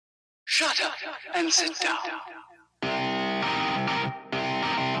Shut up and sit down.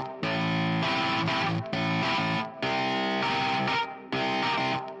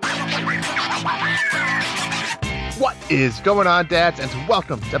 What is going on, dads, and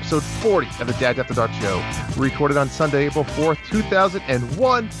welcome to episode 40 of the Dads After Dark Show, recorded on Sunday, April 4th,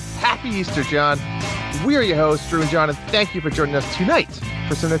 2001. Happy Easter, John. We are your hosts, Drew and John, and thank you for joining us tonight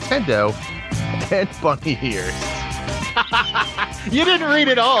for some Nintendo and bunny ears. You didn't read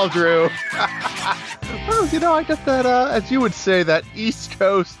it all, Drew. Well, you know, I got that, as you would say, that East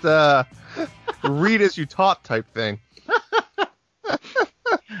Coast read as you taught type thing.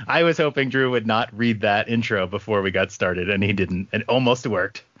 I was hoping Drew would not read that intro before we got started, and he didn't. It almost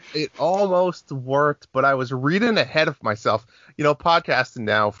worked. It almost worked, but I was reading ahead of myself. You know, podcasting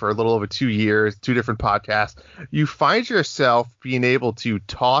now for a little over 2 years, 2 different podcasts. You find yourself being able to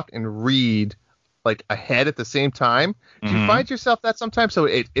talk and read like ahead at the same time. Mm-hmm. You find yourself that sometimes, so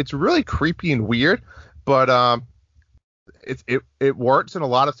it's really creepy and weird, but it works in a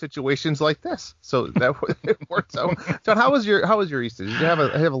lot of situations like this. So that it worked. So John, how was your Easter? Did you have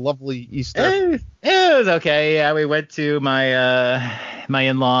a lovely Easter? It was okay. Yeah, we went to my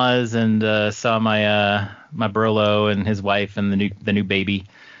in-laws and saw my Burlo and his wife and the new baby,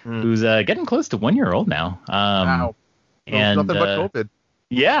 who's getting close to 1 year old now. Wow. And nothing but COVID.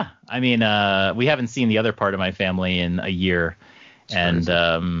 Yeah, I mean, we haven't seen the other part of my family in a year, and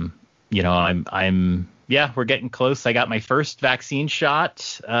you know, yeah, we're getting close. I got my first vaccine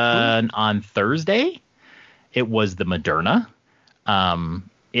shot on Thursday. It was the Moderna. I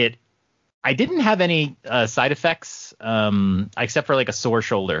didn't have any side effects except for like a sore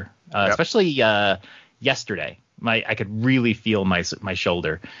shoulder, especially yesterday. I could really feel my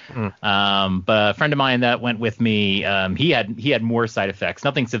shoulder. But a friend of mine that went with me, he had more side effects.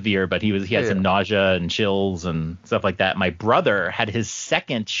 Nothing severe, but he had some nausea and chills and stuff like that. My brother had his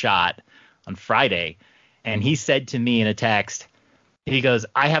second shot on Friday. And he said to me in a text, he goes,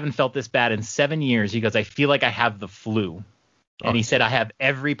 I haven't felt this bad in 7 years. He goes, I feel like I have the flu. And he said, I have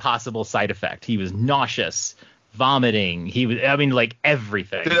every possible side effect. He was nauseous, vomiting. Like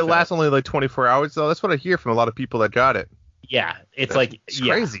everything. Did it last only like 24 hours, though? That's what I hear from a lot of people that got it. Yeah, it's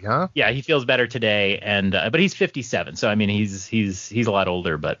crazy, huh? Yeah, he feels better today, and but he's 57, so I mean he's a lot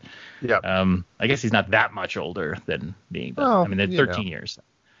older, but I guess he's not that much older than me. But I mean, they're 13 years.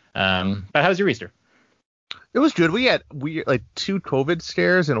 But how was your Easter? It was good. We had like 2 COVID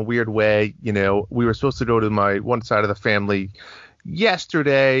scares in a weird way. You know, we were supposed to go to my one side of the family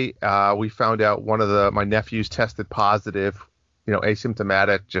yesterday. We found out one of my nephews tested positive, you know,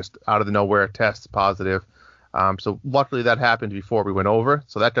 asymptomatic, just out of the nowhere tests positive. So luckily that happened before we went over.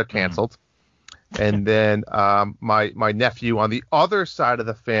 So that got canceled. And then my nephew on the other side of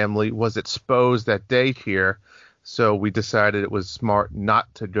the family was exposed at daycare. So we decided it was smart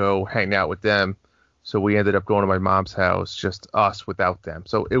not to go hang out with them. So we ended up going to my mom's house, just us without them.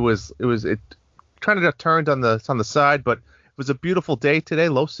 So it kind of got turned on the side, but it was a beautiful day today,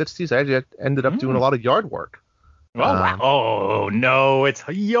 low 60s. I ended up doing a lot of yard work. Oh no, it's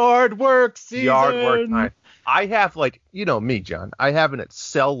yard work season. Yard work time. I have, like, you know me, John. I have an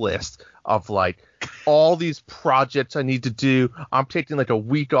Excel list of like all these projects I need to do. I'm taking like a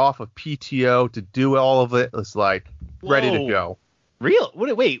week off of PTO to do all of it. It's like ready to go. Real?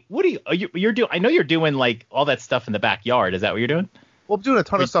 Wait, what are you're doing? I know you're doing like all that stuff in the backyard. Is that what you're doing? Well, I'm doing a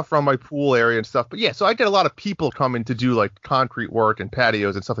ton of stuff around my pool area and stuff. But yeah, so I get a lot of people coming to do like concrete work and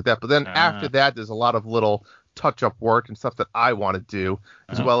patios and stuff like that. But then after that, there's a lot of little touch-up work and stuff that I want to do,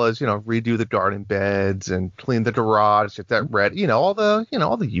 as well as, you know, redo the garden beds and clean the garage, get that ready. You know, all the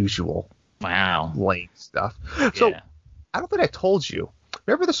usual lame stuff. So I don't think I told you.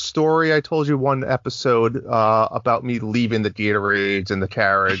 Remember the story I told you one episode about me leaving the Gatorades and the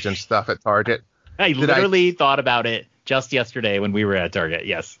carriage and stuff at Target? I literally thought about it just yesterday when we were at Target.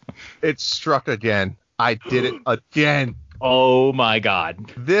 Yes. It struck again. I did it again. Oh, my God.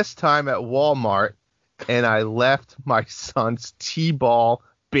 This time at Walmart, and I left my son's T-ball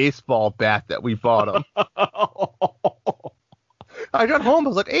baseball bat that we bought him. I got home. I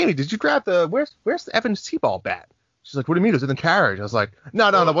was like, Amy, did you grab where's Evan's T-ball bat? She's like, what do you mean? It was in the carriage. I was like, no,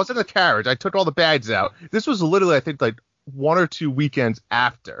 it wasn't in the carriage. I took all the bags out. This was literally, I think, like 1 or 2 weekends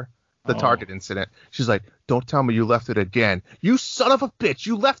after the Target incident. She's like, don't tell me you left it again. You son of a bitch.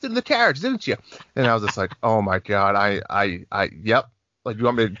 You left it in the carriage, didn't you? And I was just like, oh, my God. Yep. Like, you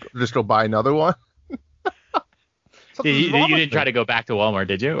want me to just go buy another one? You didn't try to go back to Walmart,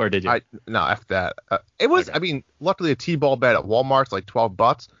 did you? Or did you? No, after that. It was, okay. I mean, luckily a T-ball bat at Walmart's like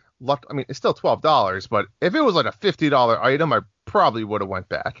 $12. I mean, it's still $12, but if it was like a $50 item, I probably would have went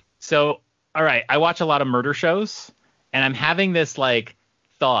back. So, all right, I watch a lot of murder shows, and I'm having this like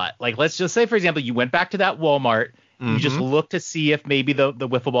thought, like, let's just say, for example, you went back to that Walmart, you just look to see if maybe the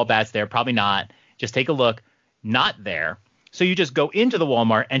wiffle ball bat's there. Probably not. Just take a look. Not there. So you just go into the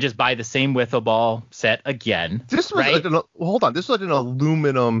Walmart and just buy the same wiffle ball set again. This was right? Hold on. This was like an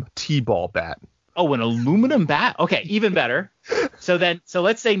aluminum T-ball bat. Oh, an aluminum bat? Okay, even better. So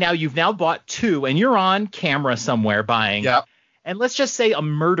let's say now you've now bought 2 and you're on camera somewhere buying. Yep. And let's just say a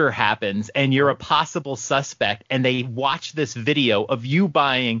murder happens and you're a possible suspect and they watch this video of you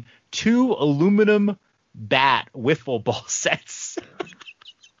buying 2 aluminum bat wiffle ball sets.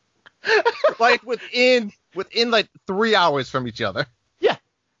 Like within like 3 hours from each other. Yeah.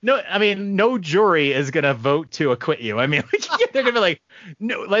 No, I mean, no jury is going to vote to acquit you. I mean, like, they're going to be like,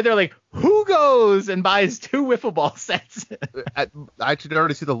 no, like, they're like, who goes and buys 2 wiffle ball sets? I should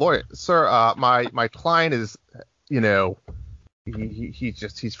already see the lawyer. Sir, my client is,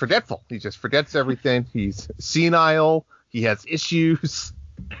 he's forgetful. He just forgets everything. He's senile. He has issues.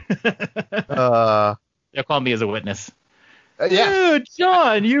 They'll call me as a witness. Yeah. Oh,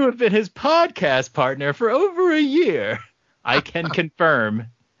 John, you have been his podcast partner for over a year. I can confirm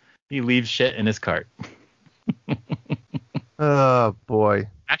he leaves shit in his cart. Oh, boy.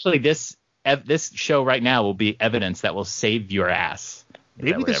 Actually, this show right now will be evidence that will save your ass.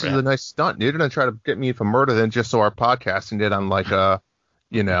 Maybe this is a nice stunt. They're going to try to get me for murder than just so our podcasting did on, like,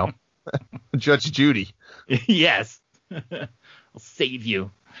 Judge Judy. Yes. I'll save you.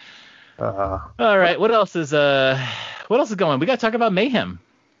 All right. What else is going? We got to talk about Mayhem.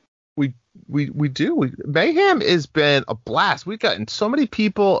 We do. Mayhem has been a blast. We've gotten so many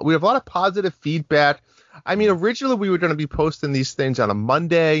people. We have a lot of positive feedback. I mean, originally we were going to be posting these things on a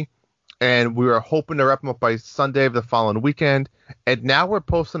Monday, and we were hoping to wrap them up by Sunday of the following weekend. And now we're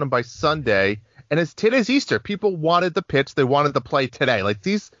posting them by Sunday, and it's today's Easter. People wanted the pitch. They wanted to play today. Like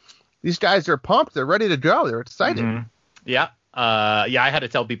these guys are pumped. They're ready to go. They're excited. Mm-hmm. Yeah. I had to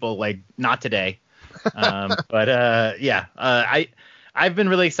tell people, like, not today. I've been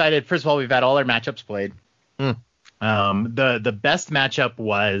really excited. First of all, we've had all our matchups played. The best matchup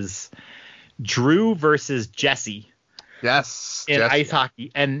was Drew versus Jesse. Yes. In Jesse. ice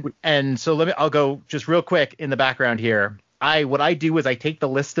hockey. And so I'll go just real quick in the background here. What I do is I take the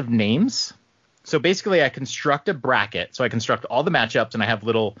list of names. So basically I construct a bracket. So I construct all the matchups and I have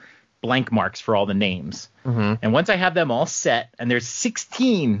little blank marks for all the names. Mm-hmm. And once I have them all set, and there's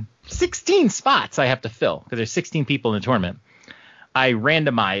 16 spots I have to fill because there's 16 people in the tournament, I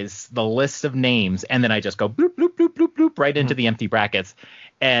randomize the list of names and then I just go bloop, bloop, bloop, bloop, bloop right into the empty brackets.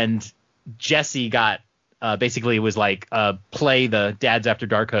 And Jesse got basically it was like play the Dads After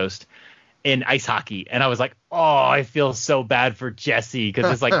Dark host in ice hockey. And I was like, oh, I feel so bad for Jesse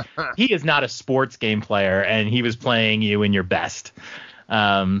because it's like he is not a sports game player and he was playing you in your best.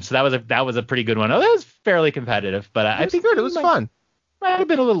 So that was a pretty good one. Oh, that was fairly competitive, but I think good. It was fun. Might have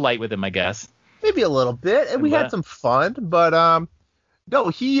been a little light with him, I guess. Maybe a little bit, and we had some fun. But no,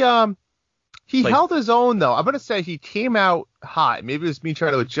 he held his own though. I'm gonna say he came out hot. Maybe it was me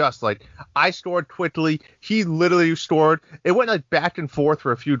trying to adjust. Like I scored quickly. He literally scored. It went like back and forth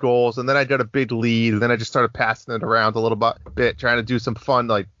for a few goals, and then I got a big lead. And then I just started passing it around a little bit, trying to do some fun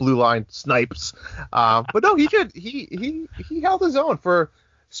like blue line snipes. But no, he did. He held his own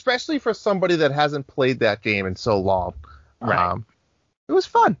especially for somebody that hasn't played that game in so long. Right. It was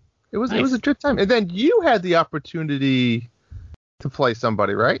fun. It was Nice. a good time. And then you had the opportunity to play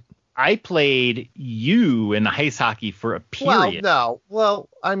somebody, right? I played you in ice hockey for a period. Well,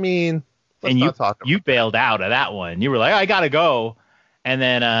 I mean, let's and not talk about you bailed out of that one. You were like, I gotta go, and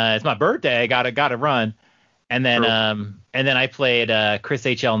then it's my birthday. I gotta run, and then I played Chris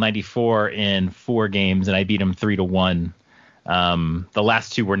HL 94 in 4 games, and I beat him 3-1. The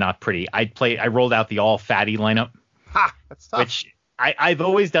last 2 were not pretty. I rolled out the all fatty lineup. Ha! That's tough. Which I've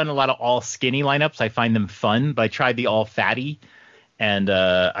always done a lot of all skinny lineups. I find them fun, but I tried the all fatty, and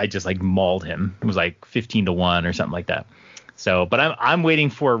I just like mauled him. It was like 15-1 or something like that. So, but I'm waiting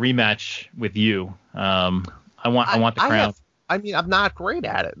for a rematch with you. I want the crown. I'm not great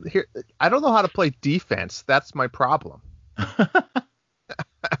at it. Here, I don't know how to play defense. That's my problem.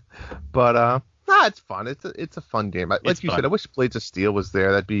 But it's fun. It's a fun game. Like you said, I wish Blades of Steel was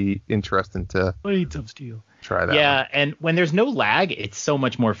there. That'd be interesting to Blades of Steel. Try that. Yeah, and when there's no lag, it's so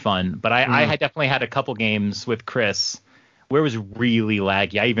much more fun. But I had definitely had a couple games with Chris where it was really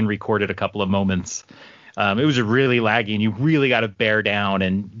laggy. I even recorded a couple of moments. It was really laggy, and you really got to bear down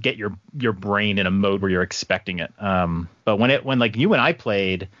and get your brain in a mode where you're expecting it. But when like you and I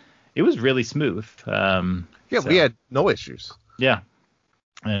played, it was really smooth. We had no issues. Yeah.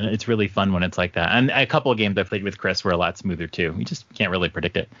 And it's really fun when it's like that. And a couple of games I played with Chris were a lot smoother too. You just can't really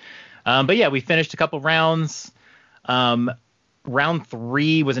predict it. But yeah, we finished a couple rounds. round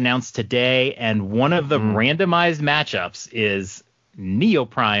 3 was announced today, and one of the randomized matchups is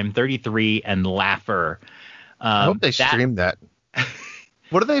Neoprime 33 and Laffer. I hope they stream that.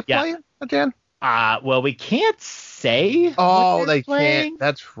 What are they playing again? Well, we can't say. Oh, they can't.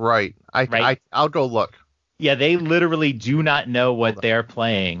 That's right. I'll go look. Yeah, they literally do not know what they're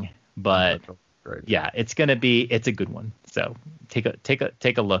playing, but yeah, it's a good one. So take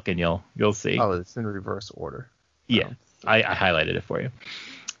a look and you'll see. Oh, it's in reverse order. Yeah, I highlighted it for you.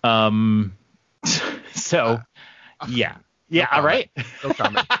 So yeah, all right. No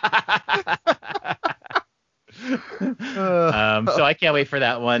comment. So I can't wait for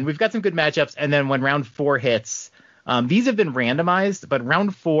that one. We've got some good matchups, and then when round 4 hits, these have been randomized, but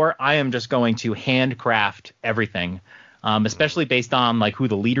round 4, I am just going to handcraft everything, especially based on like who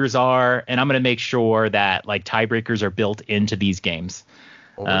the leaders are, and I'm going to make sure that like tiebreakers are built into these games.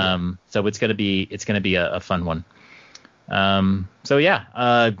 So it's gonna be a fun one. So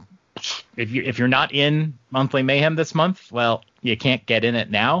yeah, if you're not in Monthly Mayhem this month, well, you can't get in it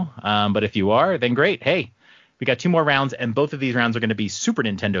now. But if you are, then great. Hey, we got 2 more rounds, and both of these rounds are going to be Super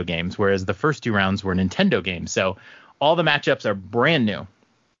Nintendo games, whereas the first 2 rounds were Nintendo games. So all the matchups are brand new.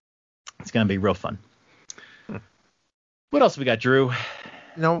 It's going to be real fun. What else we got, Drew?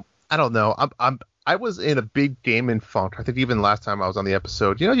 I don't know. I was in a big gaming funk. I think even last time I was on the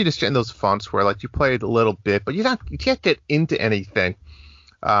episode, you just get in those funks where like you played a little bit, but you can't get into anything.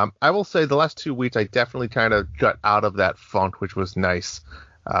 I will say the last 2 weeks I definitely kind of got out of that funk, which was nice.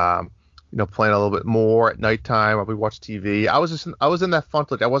 Playing a little bit more at nighttime while we watch TV. I was in that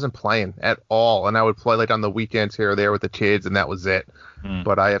funk, like I wasn't playing at all, and I would play like on the weekends here or there with the kids, and that was it.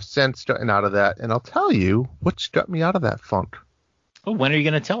 But I have since gotten out of that, and I'll tell you what got me out of that funk. Oh, when are you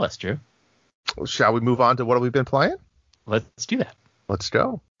going to tell us, Drew? Shall we move on to what have we been playing? Let's do that. Let's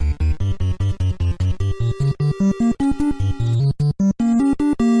go.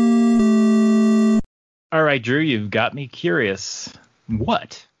 All right, Drew, you've got me curious.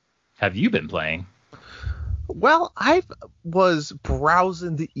 What have you been playing? Well, I was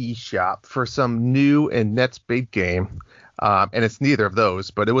browsing the eShop for some new and Nets big game, and it's neither of those,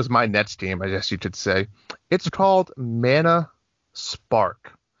 but it was my Nets game, I guess you could say. It's called Mana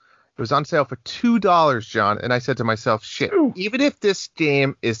Spark. It was on sale for $2, John, and I said to myself, shit, even if this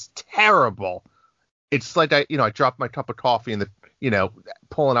game is terrible, it's like I dropped my cup of coffee in the,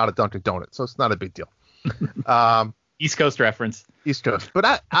 pulling out a Dunkin' Donuts, so it's not a big deal. East Coast reference. East Coast.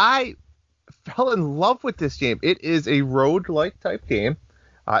 But I fell in love with this game. It is a roguelike type game,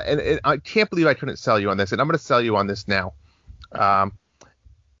 and I can't believe I couldn't sell you on this, and I'm going to sell you on this now.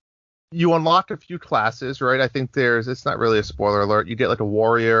 You unlock a few classes, right? I think it's not really a spoiler alert. You get like a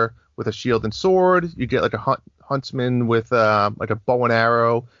warrior with a shield and sword. You get like a huntsman with like a bow and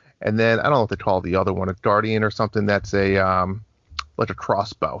arrow. And then I don't know what they call the other one, a guardian or something. That's like a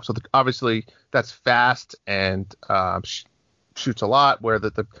crossbow. So obviously that's fast and shoots a lot, where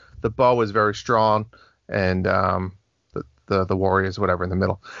the bow is very strong and the warrior is whatever in the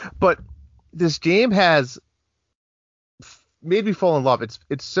middle. But this game has made me fall in love.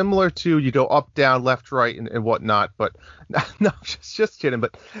 It's similar to you go up, down, left, right, and whatnot. But no, just kidding.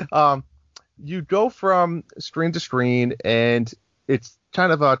 But you go from screen to screen, and it's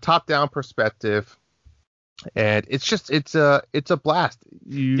kind of a top-down perspective, and it's a blast.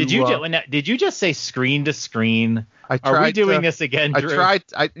 Did you just say screen to screen? Are we doing this again, Drew? I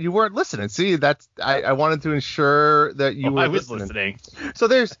tried. You weren't listening. See, I wanted to ensure that you were. I was listening. So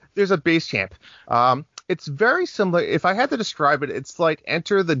there's a base camp. It's very similar. If I had to describe it, it's like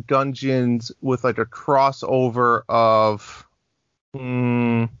Enter the Gungeons with like a crossover of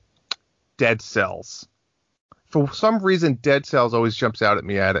Dead Cells. For some reason, Dead Cells always jumps out at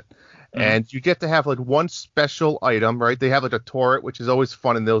me at it. And you get to have like one special item, right? They have like a turret, which is always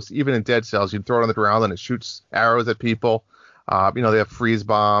fun in those. Even in Dead Cells, you throw it on the ground and it shoots arrows at people. They have freeze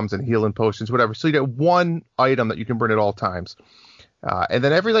bombs and healing potions, whatever. So you get one item that you can bring at all times. And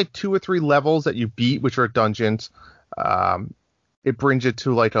then every like 2 or 3 levels that you beat, which are dungeons, it brings you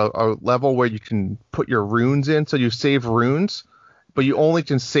to like a level where you can put your runes in. So you save runes, but you only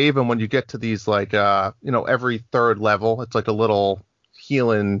can save them when you get to these like every 3rd level. It's like a little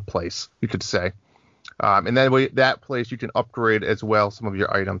healing place, you could say. And then that place you can upgrade as well some of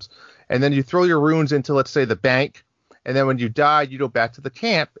your items. And then you throw your runes into, let's say, the bank. And then when you die, you go back to the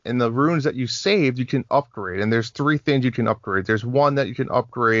camp, and the runes that you saved, you can upgrade. And there's 3 things you can upgrade. There's one that you can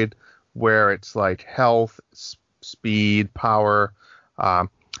upgrade where it's like health, speed, power.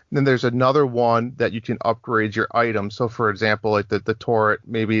 Then there's another one that you can upgrade your items. So, for example, like the turret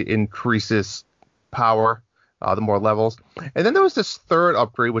maybe increases power, the more levels. And then there was this 3rd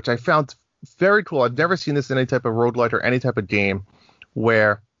upgrade, which I found very cool. I've never seen this in any type of roguelite or any type of game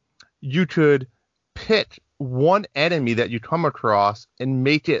where you could pit one enemy that you come across and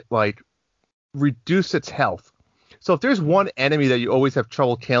make it like reduce its health. So if there's one enemy that you always have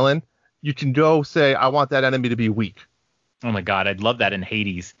trouble killing, you can go say, I want that enemy to be weak. Oh my God, I'd love that in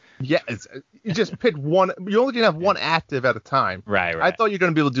Hades. Yeah, you just pick one. You only can have one active at a time. Right. I thought you were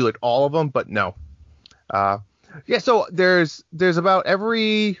going to be able to do like all of them, but no. Yeah, so there's about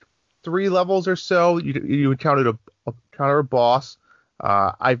every 3 levels or so you encounter a boss.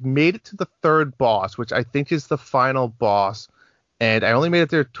 I've made it to the 3rd boss, which I think is the final boss, and I only made it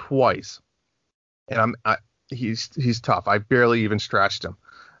there twice. And he's tough. I barely even scratched him.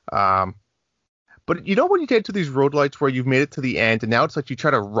 But you know when you get to these roguelites where you've made it to the end, and now it's like you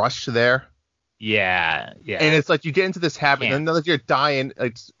try to rush there? Yeah. And it's like you get into this habit, and then you're dying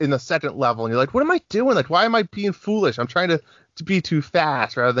like, in the 2nd level, and you're like, what am I doing? Like, why am I being foolish? I'm trying to be too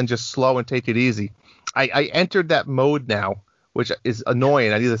fast rather than just slow and take it easy. I entered that mode now, which is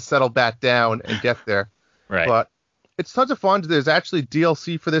annoying. I need to settle back down and get there. Right. But it's tons of fun. There's actually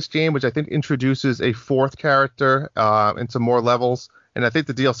DLC for this game, which I think introduces a 4th character and some more levels. And I think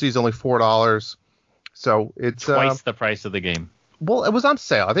the DLC is only $4. So it's twice the price of the game. Well, it was on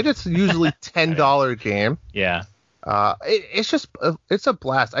sale. I think it's usually $10 game. Yeah. It's a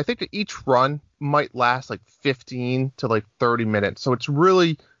blast. I think that each run might last like 15 to like 30 minutes. So it's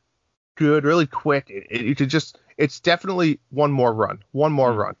really good, really quick. It's definitely one more run.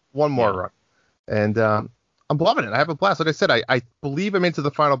 And I'm loving it. I have a blast. Like I said, I believe I'm into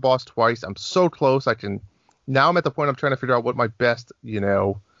the final boss twice. I'm so close. Now I'm at the point I'm trying to figure out what my best,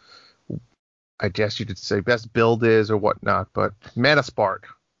 I guess you could say best build is or whatnot. But Mana Spark,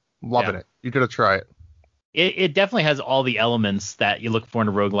 loving it. You gotta try it. It definitely has all the elements that you look for in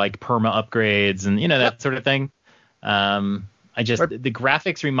a roguelike, perma upgrades and that sort of thing. The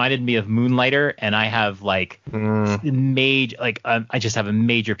graphics reminded me of Moonlighter, and I have I just have a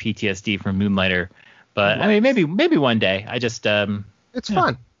major PTSD from Moonlighter. But I mean, maybe one day. It's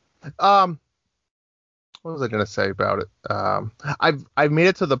fun. What was I going to say about it? I've made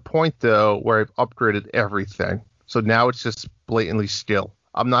it to the point though where I've upgraded everything, so now it's just blatantly skill.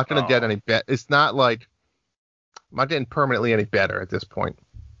 I'm not going to get any better. It's not like I'm not getting permanently any better at this point.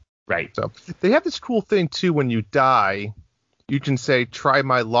 Right. So they have this cool thing too. When you die, you can say try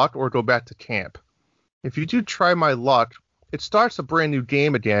my luck or go back to camp. If you do try my luck, it starts a brand new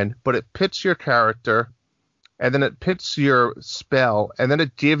game again, but it pits your character. And then it pits your spell, and then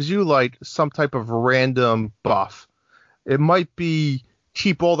it gives you like some type of random buff. It might be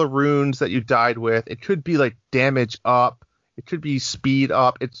keep all the runes that you died with. It could be like damage up. It could be speed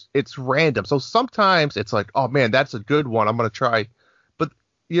up. It's random. So sometimes it's like, oh man, that's a good one. I'm gonna try. But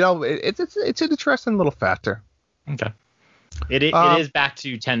it's an interesting little factor. Okay. It is back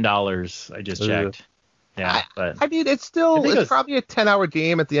to $10. I just checked. Yeah, but I mean, it's probably a 10-hour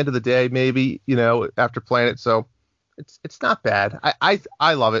game at the end of the day, maybe, after playing it. So it's not bad.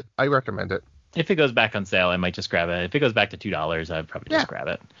 I love it. I recommend it. If it goes back on sale, I might just grab it. If it goes back to $2, I'd probably just grab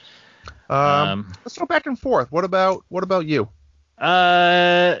it. Let's go back and forth. What about you?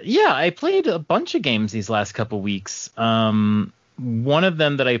 I played a bunch of games these last couple weeks. One of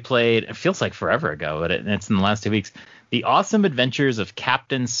them that I played, it feels like forever ago, but it's in the last 2 weeks. The Awesome Adventures of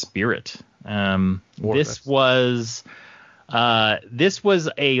Captain Spirit. This was a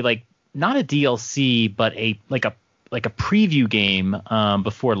not a DLC, but a preview game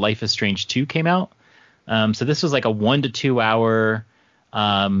before Life is Strange 2 came out. So this was like a 1 to 2 hour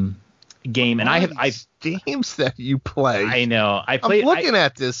game, and I've games that you play. I know. I'm looking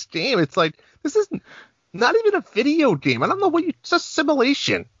at this game. It's like this is not even a video game. I don't know it's a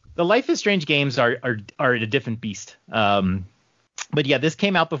simulation. The Life is Strange games are a different beast. But yeah, this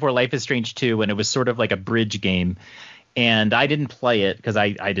came out before Life is Strange 2, and it was sort of like a bridge game. And I didn't play it because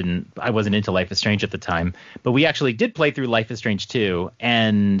I wasn't into Life is Strange at the time. But we actually did play through Life is Strange 2,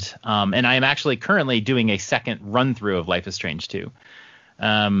 and I am actually currently doing a second run through of Life is Strange 2.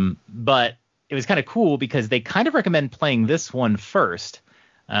 But it was kind of cool because they kind of recommend playing this one first.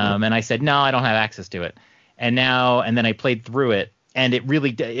 And I said, no, I don't have access to it. And then I played through it, and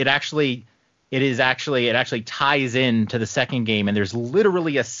it actually ties into the second game, and there's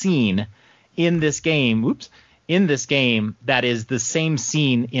literally a scene in this game that is the same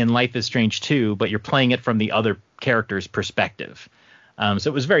scene in Life is Strange 2, but you're playing it from the other character's perspective. So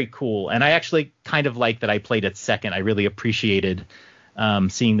it was very cool, and I actually kind of like that I played it second. I really appreciated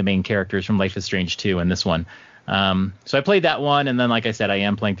seeing the main characters from Life is Strange 2 and this one. So I played that one, and then, like I said, I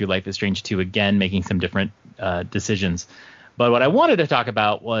am playing through Life is Strange 2 again, making some different decisions. But what I wanted to talk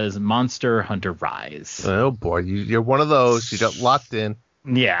about was Monster Hunter Rise. Oh, boy. You're one of those. You got locked in.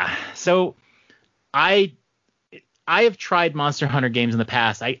 Yeah. So I have tried Monster Hunter games in the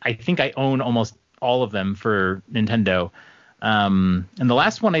past. I think I own almost all of them for Nintendo. And the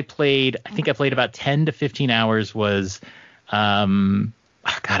last one I played, I think I played about 10 to 15 hours was, God,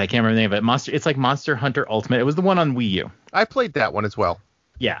 I can't remember the name of it. It's like Monster Hunter Ultimate. It was the one on Wii U. I played that one as well.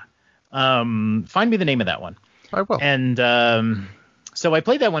 Yeah. Find me the name of that one. I will. And so I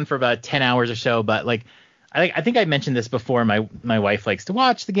played that one for about 10 hours or so, but like I think I mentioned this before. My wife likes to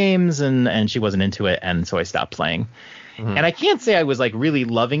watch the games and she wasn't into it, and so I stopped playing. Mm-hmm. And I can't say I was like really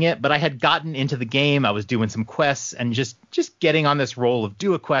loving it, but I had gotten into the game. I was doing some quests and just getting on this roll of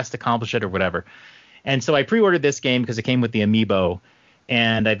do a quest, accomplish it, or whatever. And so I pre-ordered this game because it came with the amiibo,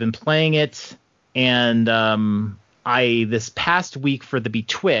 and I've been playing it. And this past week for the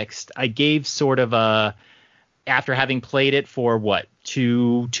Betwixt, I gave sort of after having played it for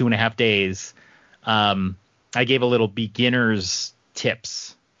 2.5 days, I gave a little beginner's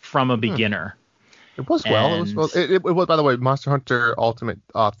tips from a beginner. It was well. It was, by the way, Monster Hunter Ultimate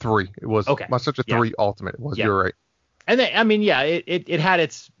 3. It was okay. Monster Hunter 3 Ultimate. It was. Yeah. You're right. And then, I mean, yeah, it had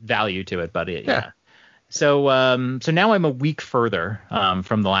its value to it, but yeah. So now I'm a week further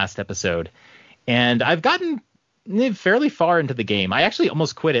from the last episode, and I've gotten fairly far into the game. I actually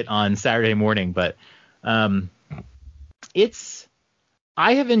almost quit it on Saturday morning, but I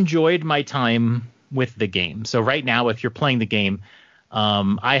have enjoyed my time with the game. So right now, if you're playing the game,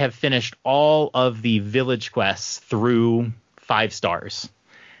 I have finished all of the village quests through 5 stars,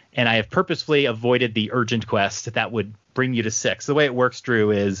 and I have purposefully avoided the urgent quest that would bring you to 6. The way it works,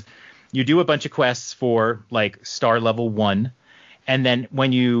 Drew, is you do a bunch of quests for like star level 1, and then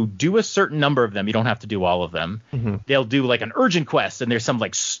when you do a certain number of them, you don't have to do all of them. Mm-hmm. They'll do like an urgent quest, and there's some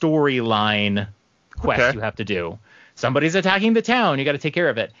like storyline quest you have to do. Somebody's attacking the town, you got to take care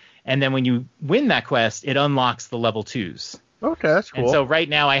of it. And then when you win that quest, it unlocks the level 2s. Okay, that's cool. And so right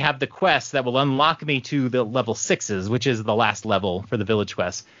now I have the quest that will unlock me to the level 6s, which is the last level for the village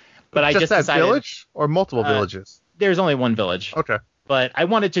quest. But I just that decided, village or multiple villages? There's only one village. Okay. But I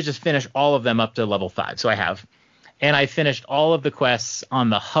wanted to just finish all of them up to level 5, so I have. And I finished all of the quests on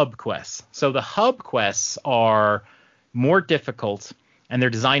the hub quests. So the hub quests are more difficult, and they're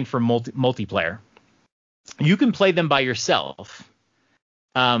designed for multiplayer. You can play them by yourself,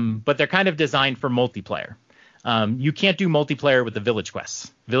 but they're kind of designed for multiplayer. You can't do multiplayer with the village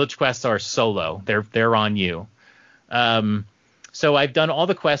quests. Village quests are solo. They're on you. So I've done all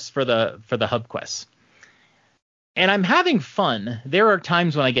the quests for the hub quests, and I'm having fun. There are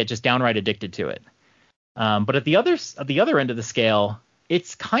times when I get just downright addicted to it. But at the other end of the scale,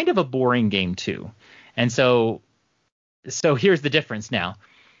 it's kind of a boring game too. And so here's the difference now.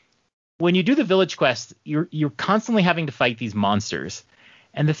 When you do the village quest, you're constantly having to fight these monsters.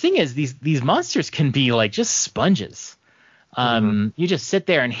 And the thing is, these monsters can be like just sponges. You just sit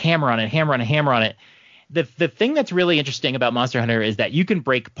there and hammer on it. The thing that's really interesting about Monster Hunter is that you can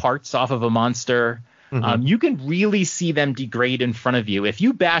break parts off of a monster. Mm-hmm. You can really see them degrade in front of you. If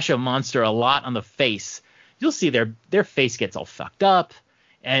you bash a monster a lot on the face, you'll see their face gets all fucked up.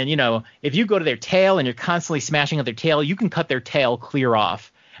 And, if you go to their tail and you're constantly smashing at their tail, you can cut their tail clear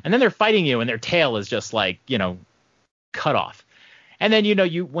off. And then they're fighting you and their tail is just like, cut off. And then,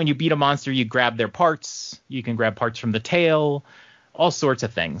 when you beat a monster, you grab their parts. You can grab parts from the tail, all sorts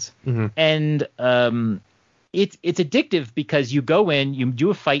of things. Mm-hmm. And it's addictive because you go in, you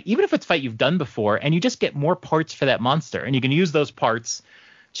do a fight, even if it's a fight you've done before, and you just get more parts for that monster. And you can use those parts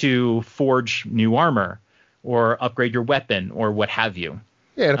to forge new armor or upgrade your weapon or what have you.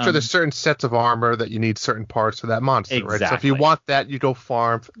 Yeah, and I'm sure there's certain sets of armor that you need certain parts for that monster, exactly. Right? So if you want that, you go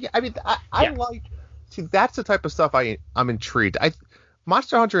farm. Yeah, I mean, I like. See, that's the type of stuff I'm intrigued.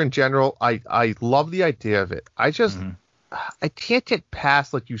 Monster Hunter in general, I love the idea of it. I just I can't get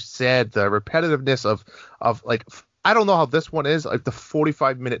past, like you said, the repetitiveness of like, I don't know how this one is, like the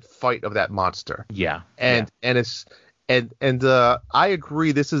 45-minute fight of that monster. Yeah. And it's I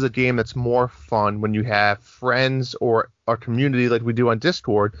agree, this is a game that's more fun when you have friends or a community like we do on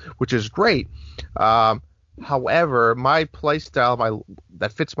Discord, which is great. However, my play style,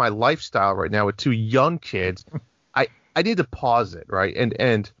 that fits my lifestyle right now with 2 young kids, I need to pause it, right?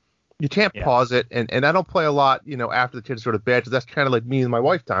 And you can't pause it, and I don't play a lot, after the kids go to bed, because that's kind of like me and my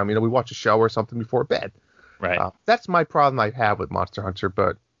wife time. We watch a show or something before bed. Right. That's my problem I have with Monster Hunter,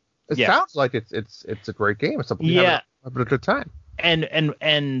 but it sounds like it's a great game. It's something you have a good time. And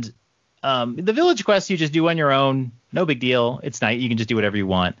the village quest you just do on your own, no big deal. It's nice. You can just do whatever you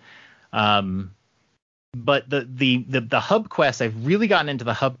want. But the hub quest, I've really gotten into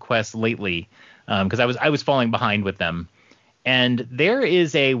the hub quest lately, because I was falling behind with them. And there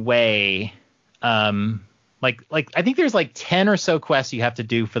is a way Like I think there's like 10 or so quests you have to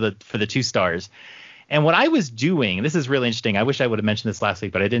do for the 2 stars. And what I was doing, and this is really interesting. I wish I would have mentioned this last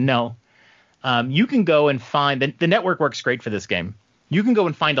week, but I didn't know. You can go and find the network works great for this game. You can go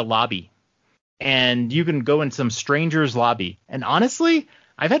and find a lobby, and you can go in some stranger's lobby. And honestly,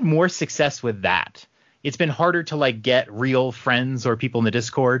 I've had more success with that. It's been harder to like get real friends or people in the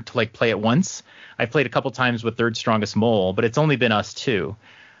Discord to like play at once. I've played a couple times with Third Strongest Mole, but it's only been us 2.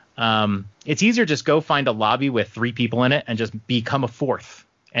 It's easier just go find a lobby with 3 people in it and just become a 4th.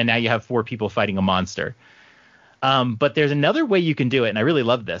 And now you have 4 people fighting a monster. But there's another way you can do it, and I really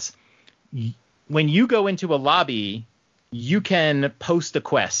love this. When you go into a lobby, you can post a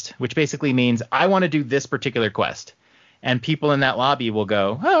quest, which basically means I want to do this particular quest. And people in that lobby will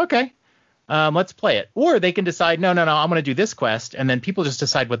go, oh, okay, let's play it. Or they can decide, no, I'm going to do this quest, and then people just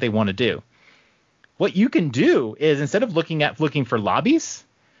decide what they want to do. What you can do is instead of looking for lobbies,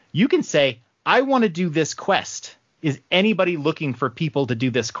 you can say, I want to do this quest. Is anybody looking for people to do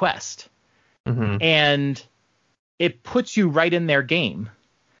this quest? Mm-hmm. And it puts you right in their game.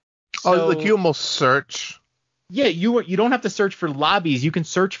 So, like you almost search. Yeah, you don't have to search for lobbies. You can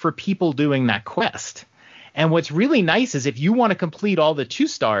search for people doing that quest. And what's really nice is if you want to complete all the 2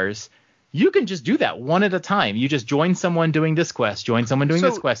 stars, you can just do that one at a time. You just join someone doing this quest, join someone doing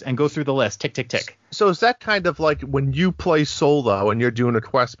this quest, and go through the list. Tick, tick, tick. So is that kind of like when you play solo and you're doing a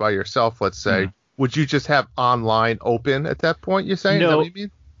quest by yourself, let's say, would you just have online open at that point, you're saying? No. Is that what you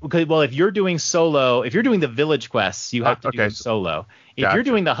mean? Okay, well, if you're doing solo, if you're doing the village quests, you have to do them solo. If you're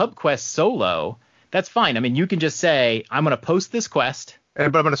doing the hub quest solo, that's fine. I mean, you can just say, I'm going to post this quest, but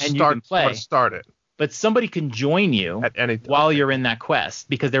I'm going to start it. But somebody can join you at any time while you're in that quest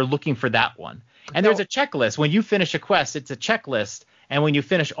because they're looking for that one. And there's a checklist. When you finish a quest, it's a checklist. And when you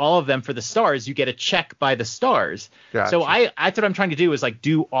finish all of them for the stars, you get a check by the stars. Gotcha. So that's what I'm trying to do is like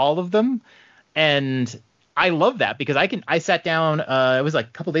do all of them. And I love that because I sat down, it was like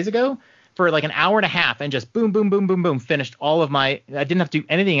a couple days ago for like an hour and a half and just boom, boom, boom, boom, boom, finished all of I didn't have to do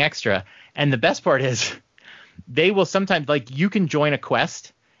anything extra. And the best part is they will sometimes like you can join a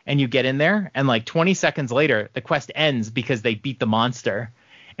quest and you get in there and like 20 seconds later, the quest ends because they beat the monster.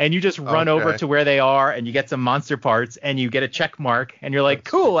 And you just run over to where they are and you get some monster parts and you get a check mark and you're like,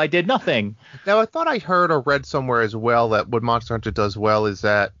 cool, I did nothing. Now, I thought I heard or read somewhere as well that what Monster Hunter does well is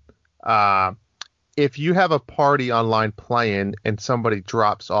that if you have a party online playing and somebody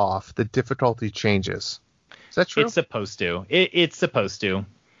drops off, the difficulty changes. Is that true? It's supposed to. It's supposed to.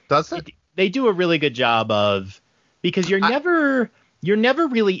 Does it? They do a really good job of because you're never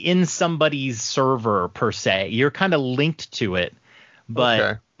really in somebody's server per se. You're kind of linked to it.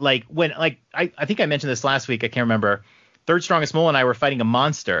 But like when I think I mentioned this last week. I can't remember. Third Strongest Mole and I were fighting a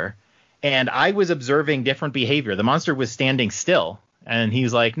monster and I was observing different behavior. The monster was standing still and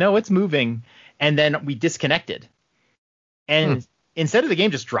he's like, no, it's moving. And then we disconnected. And instead of the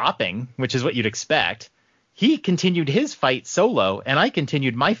game just dropping, which is what you'd expect, he continued his fight solo and I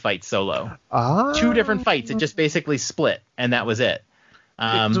continued my fight solo. 2 different fights. It just basically split and that was it.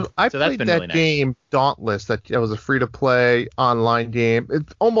 I so played that's been that really nice. game Dauntless. That was a free-to-play online game.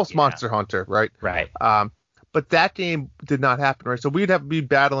 It's almost Monster Hunter, right? Right. But that game did not happen, right? So we'd have to be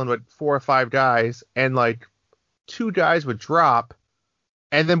battling with 4 or 5 guys, and like 2 guys would drop,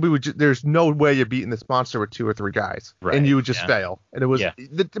 and then we would. There's no way you're beating this monster with 2 or 3 guys, right. and you would just fail. And it was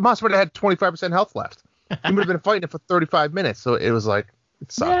the monster would have had 25% health left. You would have been fighting it for 35 minutes, so it was like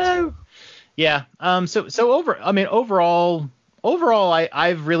it sucked. Yeah. Overall,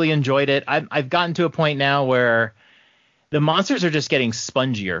 I've really enjoyed it. I've gotten to a point now where the monsters are just getting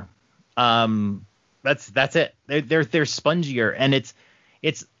spongier. That's it. They're spongier, and it's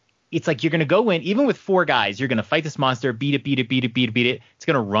like you're gonna go in even with 4 guys. You're gonna fight this monster, beat it. It's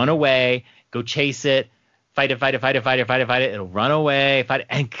gonna run away, go chase it, fight it. It'll run away, fight it,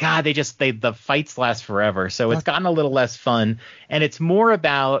 and God, the fights last forever. So it's gotten a little less fun, and it's more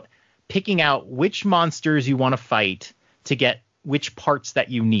about picking out which monsters you want to fight to get which parts that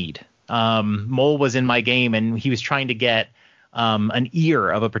you need. Mole was in my game and he was trying to get an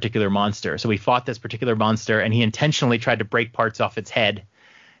ear of a particular monster. So we fought this particular monster and he intentionally tried to break parts off its head.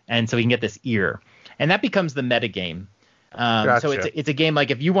 And so he can get this ear. And that becomes the meta game. Gotcha. So it's a game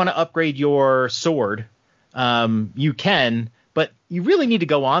like if you want to upgrade your sword, you can, but you really need to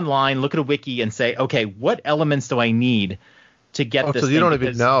go online, look at a wiki and say, okay, what elements do I need to get this? So you don't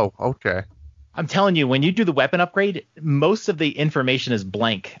even know. Okay. I'm telling you, when you do the weapon upgrade, most of the information is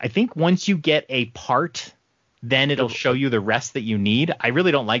blank. I think once you get a part, then it'll show you the rest that you need. I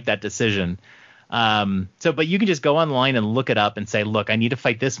really don't like that decision. But you can just go online and look it up and say, look, I need to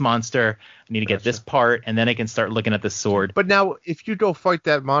fight this monster. I need to get this part, and then I can start looking at the sword. But now, if you go fight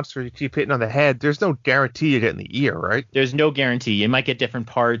that monster, you keep hitting on the head, there's no guarantee you're getting the ear, right? There's no guarantee. You might get different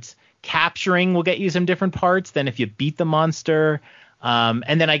parts. Capturing will get you some different parts than if you beat the monster.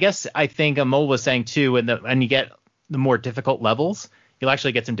 And then I think Amol was saying too, and you get the more difficult levels, you'll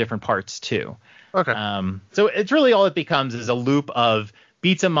actually get some different parts too. Okay. So it's really all it becomes is a loop of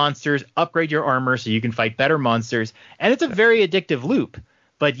beat some monsters, upgrade your armor so you can fight better monsters, and it's a very addictive loop.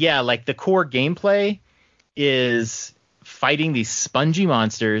 But yeah, like the core gameplay is fighting these spongy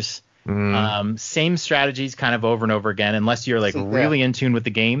monsters, same strategies kind of over and over again, unless you're like really in tune with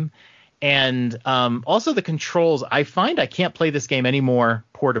the game. And also the controls, I find I can't play this game anymore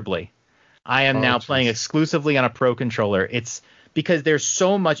portably. I am now playing exclusively on a Pro controller. It's because there's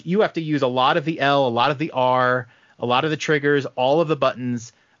so much. You have to use a lot of the L, a lot of the R, a lot of the triggers, all of the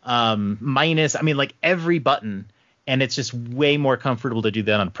buttons, minus, I mean, like every button. And it's just way more comfortable to do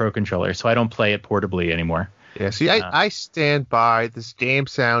that on a Pro controller. So I don't play it portably anymore. Yeah, see, I stand by. This game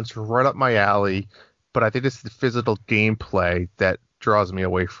sounds right up my alley, but I think it's the physical gameplay that draws me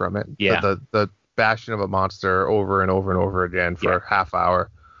away from it. Yeah. The bashing of a monster over and over and over again for a half hour.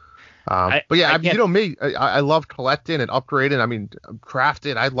 But yeah, I mean, you know me, I love collecting and upgrading. I mean,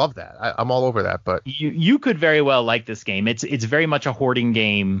 crafting. I love that. I'm all over that. But you could very well like this game. It's very much a hoarding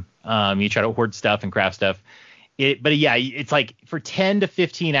game. You try to hoard stuff and craft stuff. But yeah, it's like for 10 to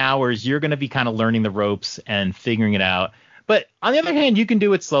 15 hours, you're going to be kind of learning the ropes and figuring it out. But on the other hand, you can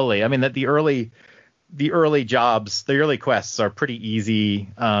do it slowly. I mean, that the early jobs, the early quests are pretty easy.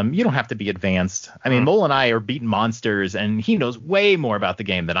 You don't have to be advanced. I mean, Mole and I are beating monsters, and he knows way more about the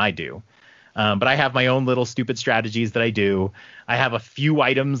game than I do. But I have my own little stupid strategies that I do. I have a few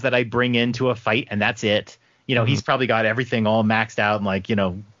items that I bring into a fight, and that's it. You know, he's probably got everything all maxed out, and like, you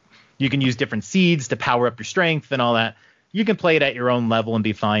know, you can use different seeds to power up your strength and all that. You can play it at your own level and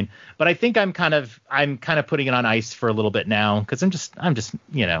be fine. But I think I'm kind of putting it on ice for a little bit now because I'm just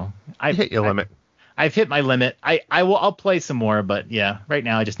you know, you hit your limit. I've hit my limit. I'll play some more, but yeah, right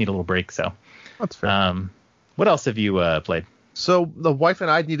now I just need a little break. So that's fair. What else have you played? So the wife and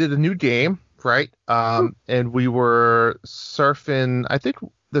I needed a new game, right? And we were surfing. I think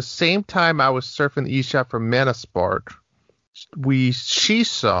the same time I was surfing the eShop for Manaspark, she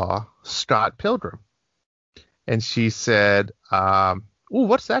saw Scott Pilgrim, and she said, "Ooh,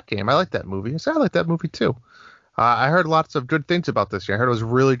 what's that game? I like that movie." I said, "I like that movie too." I heard lots of good things about this game. I heard it was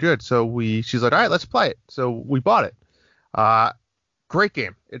really good. So she's like, all right, let's play it. So we bought it. Great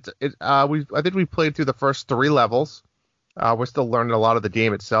game. I think we played through the first 3 levels. We're still learning a lot of the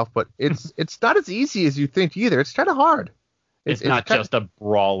game itself, but it's not as easy as you think either. It's kind of hard. It's not just a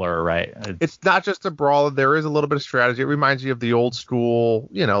brawler, right? It's not just a brawler. There is a little bit of strategy. It reminds you of the old school,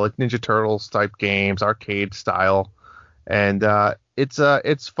 you know, like Ninja Turtles type games, arcade style. And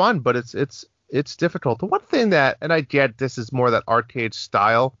it's fun, but it's difficult. The one thing that, and I get this is more that arcade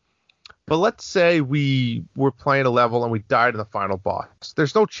style, but let's say we were playing a level and we died in the final boss.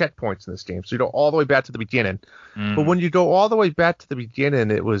 There's no checkpoints in this game, so you go all the way back to the beginning. But when you go all the way back to the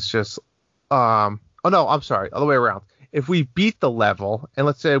beginning, it was just, oh no, I'm sorry, other way around. If we beat the level, and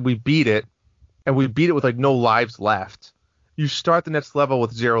let's say we beat it, and we beat it with like no lives left, you start the next level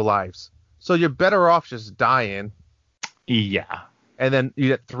with 0 lives. So you're better off just dying. Yeah. And then you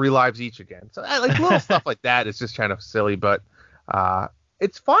get 3 lives each again. So like little stuff like that is just kind of silly, but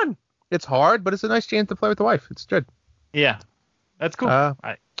it's fun. It's hard, but it's a nice chance to play with the wife. It's good. Yeah, that's cool.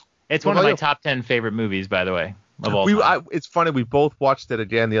 It's one of my top 10 favorite movies, by the way, of all time. It's funny. We both watched it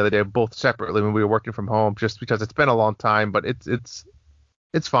again the other day, both separately when we were working from home, just because it's been a long time. But it's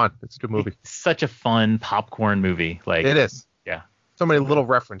fun. It's a good movie. It's such a fun popcorn movie. Like it is. Yeah. So many little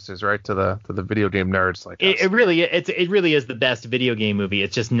references, right, to the video game nerds like us. It really is the best video game movie.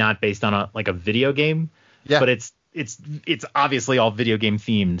 It's just not based on a video game. Yeah. But it's obviously all video game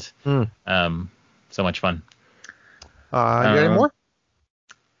themed. So much fun. You got any more?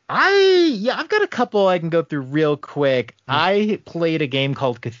 I've got a couple I can go through real quick. I played a game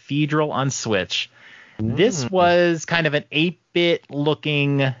called Cathedral on Switch. This was kind of an 8-bit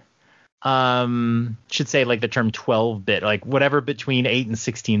looking, should say like the term 12-bit, like whatever between 8 and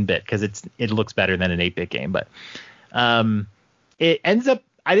 16-bit, because it looks better than an 8-bit game. But it ends up,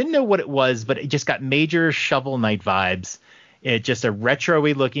 I didn't know what it was, but it just got major Shovel Knight vibes. It's just a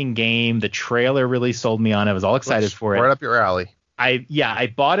retro-y looking game. The trailer really sold me on it. I was all excited for it. Right up your alley.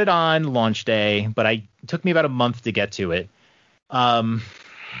 I bought it on launch day, but it took me about a month to get to it. I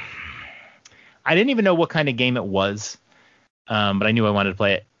didn't even know what kind of game it was, but I knew I wanted to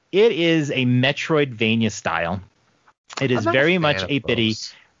play it. It is a Metroidvania style. It is very much 8-bitty,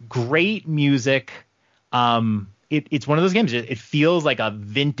 great music. It's one of those games. It feels like a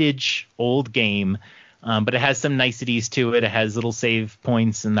vintage old game, but it has some niceties to it. It has little save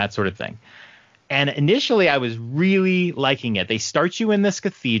points and that sort of thing. And initially, I was really liking it. They start you in this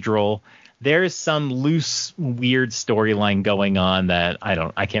cathedral. There's some loose, weird storyline going on that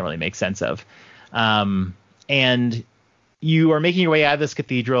I can't really make sense of. And you are making your way out of this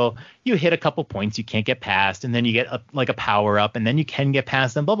cathedral. You hit a couple points you can't get past, and then you get a power up, and then you can get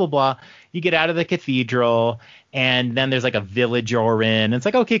past them. Blah blah blah. You get out of the cathedral, and then there's like a village you're in. And it's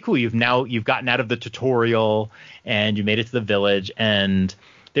like, okay, cool. You've gotten out of the tutorial, and you made it to the village, and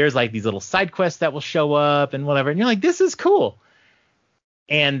there's like these little side quests that will show up and whatever. And you're like, this is cool.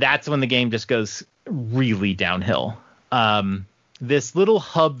 And that's when the game just goes really downhill. This little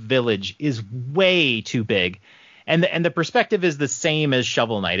hub village is way too big. And the perspective is the same as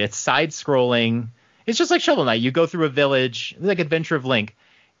Shovel Knight. It's side-scrolling. It's just like Shovel Knight. You go through a village, like Adventure of Link,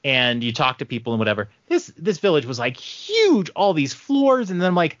 and you talk to people and whatever. This village was like huge, all these floors, and then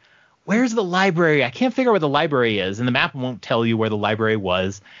I'm like, where's the library? I can't figure out where the library is, and the map won't tell you where the library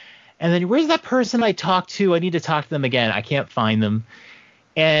was. And then where's that person I talked to? I need to talk to them again. I can't find them.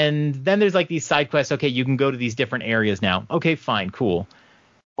 And then there's like these side quests. Okay, you can go to these different areas now. Okay, fine, cool.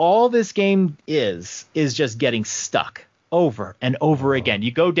 All this game is just getting stuck over and over again.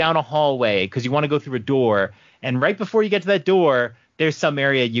 You go down a hallway because you want to go through a door, and right before you get to that door, there's some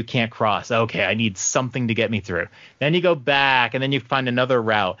area you can't cross. Okay, I need something to get me through. Then you go back, and then you find another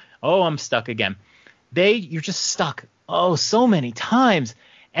route. Oh, I'm stuck again. You're just stuck. Oh, so many times.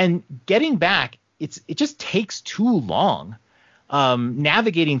 And getting back, it just takes too long.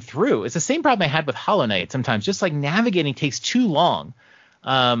 Navigating through. It's the same problem I had with Hollow Knight sometimes. Just like navigating takes too long.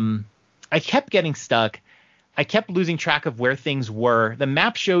 I kept getting stuck. I kept losing track of where things were. The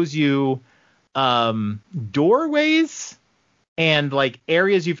map shows you doorways and like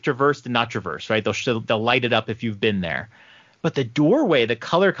areas you've traversed and not traversed, right? They'll light it up if you've been there. But the doorway, the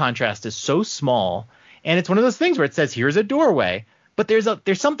color contrast is so small, and it's one of those things where it says here's a doorway, but there's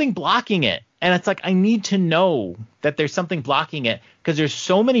something blocking it. And it's like, I need to know that there's something blocking it because there's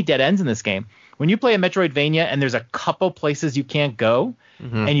so many dead ends in this game. When you play a Metroidvania and there's a couple places you can't go,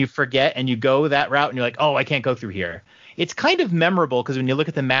 and you forget and you go that route and you're like, oh, I can't go through here. It's kind of memorable because when you look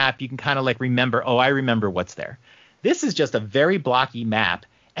at the map, you can kind of like remember, oh, I remember what's there. This is just a very blocky map,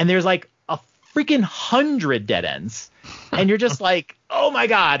 and there's like a freaking 100 dead ends. And you're just like, oh my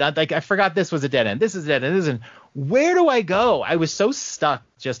God, I forgot this was a dead end. This is a dead end. This isn't. Where do I go? I was so stuck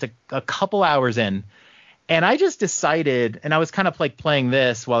just a couple hours in. And I just decided, and I was kind of like playing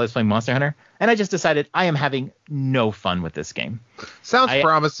this while I was playing Monster Hunter, and I just decided I am having no fun with this game. Sounds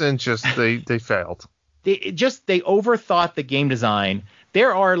promising, just they failed. They overthought the game design.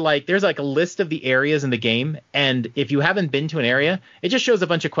 There's like a list of the areas in the game, and if you haven't been to an area, it just shows a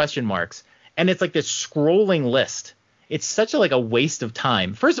bunch of question marks. And it's like this scrolling list. It's such a waste of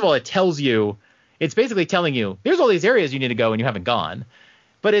time. First of all, it's basically telling you, there's all these areas you need to go and you haven't gone.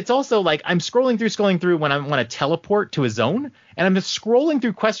 But it's also like I'm scrolling through when I want to teleport to a zone, and I'm just scrolling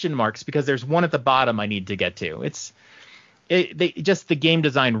through question marks because there's one at the bottom I need to get to. The game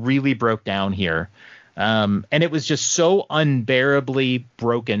design really broke down here. And it was just so unbearably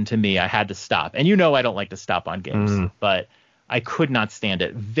broken to me. I had to stop. And I don't like to stop on games, but I could not stand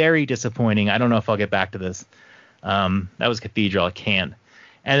it. Very disappointing. I don't know if I'll get back to this. That was Cathedral. I can't.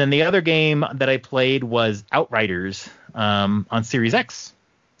 And then the other game that I played was Outriders on Series X.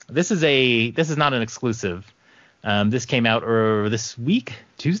 This is not an exclusive. This came out this week,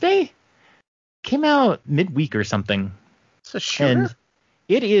 Tuesday? Came out midweek or something. It's a shooter? And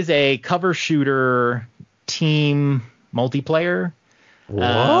it is a cover shooter team multiplayer.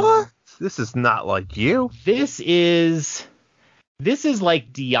 What? This is not like you. This is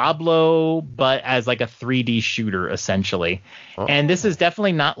like Diablo, but as like a 3D shooter, essentially. Oh. And this is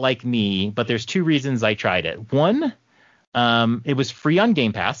definitely not like me, but there's two reasons I tried it. One, it was free on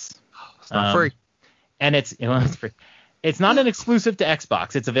Game Pass. It's not free. And it's free. It's not an exclusive to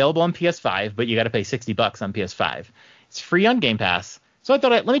Xbox. It's available on PS5, but you got to pay $60 on PS5. It's free on Game Pass. So I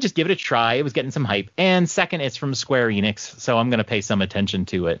thought, let me just give it a try. It was getting some hype. And second, it's from Square Enix, so I'm going to pay some attention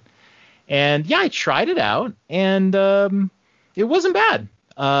to it. And yeah, I tried it out, and it wasn't bad.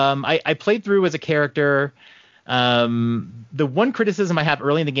 I played through as a character. The one criticism I have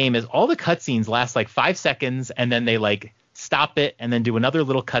early in the game is all the cutscenes last like 5 seconds, and then they like stop it and then do another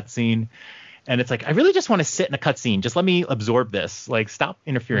little cutscene. And it's like, I really just want to sit in a cutscene. Just let me absorb this. Like, stop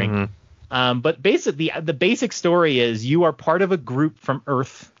interfering. But basically, the basic story is you are part of a group from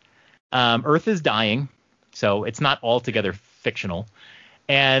Earth. Earth is dying, so it's not altogether fictional.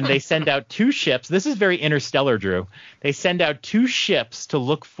 and they send out 2 ships. This is very interstellar, Drew. They send out 2 ships to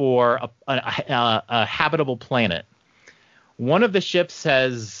look for a habitable planet. One of the ships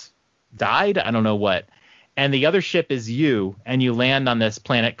has died, I don't know what, and the other ship is you, and you land on this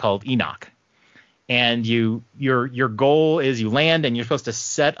planet called Enoch. And your goal is you land, and you're supposed to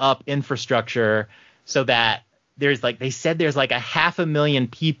set up infrastructure so that there's like, they said there's like 500,000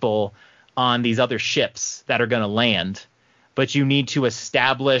 people on these other ships that are going to land, but you need to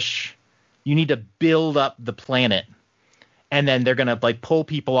build up the planet, and then they're going to like pull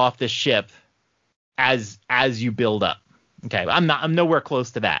people off this ship as you build up. Okay, I'm nowhere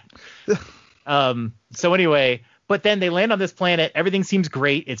close to that. So anyway, but then they land on this planet. Everything seems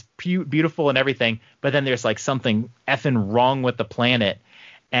great. It's beautiful and everything. But then there's like something effing wrong with the planet.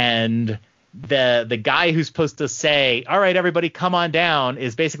 And the guy who's supposed to say, all right, everybody, come on down,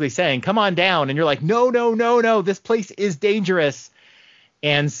 is basically saying, come on down. And you're like, no, this place is dangerous.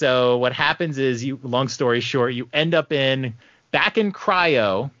 And so what happens is, long story short, you end up back in a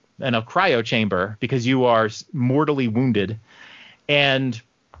cryo chamber because you are mortally wounded. And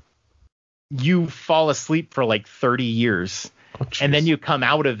you fall asleep for like 30 years. Oh, and then you come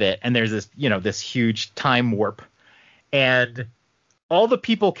out of it, and there's this huge time warp, and all the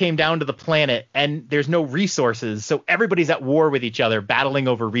people came down to the planet, and there's no resources, so everybody's at war with each other, battling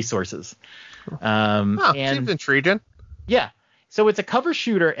over resources. Seems intriguing. Yeah, so it's a cover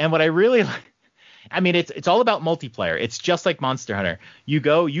shooter, and what I really like, I mean, it's all about multiplayer. It's just like Monster Hunter. You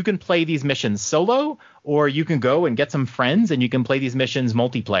can play these missions solo, or you can go and get some friends, and you can play these missions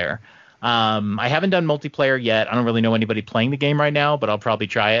multiplayer. I haven't done multiplayer yet. I don't really know anybody playing the game right now, but I'll probably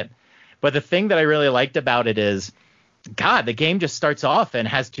try it. But the thing that I really liked about it is, God, the game just starts off and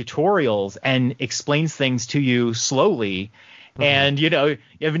has tutorials and explains things to you slowly. Mm-hmm. And,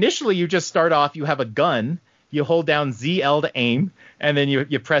 initially you just start off, you have a gun, you hold down ZL to aim, and then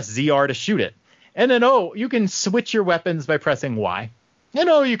you press ZR to shoot it. And then, you can switch your weapons by pressing Y.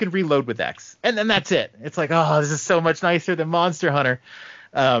 And, you can reload with X. And then that's it. It's like, this is so much nicer than Monster Hunter.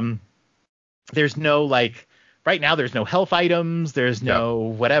 There's no right now there's no health items, there's no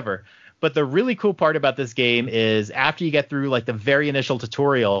whatever. But the really cool part about this game is after you get through like the very initial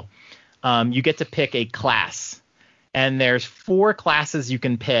tutorial, you get to pick a class. And there's 4 classes you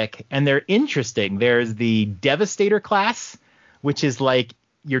can pick, and they're interesting. There's the Devastator class, which is like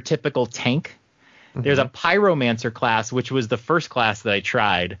your typical tank. Mm-hmm. There's a Pyromancer class, which was the first class that I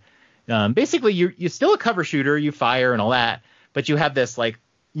tried. Basically, you're still a cover shooter, you fire and all that, but you have this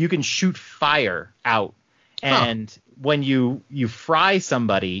you can shoot fire out, and when you fry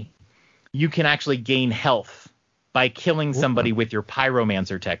somebody, you can actually gain health by killing somebody with your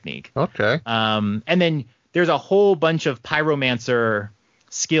Pyromancer technique. Okay. And then there's a whole bunch of Pyromancer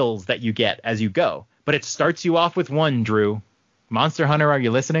skills that you get as you go, but it starts you off with 1, Drew. Monster Hunter, are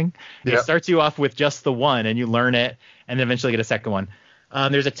you listening? Yep. It starts you off with just the 1, and you learn it, and then eventually get a second one.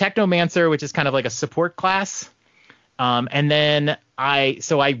 There's a Technomancer, which is kind of like a support class. And then I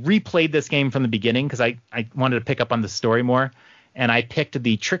replayed this game from the beginning because I wanted to pick up on the story more. And I picked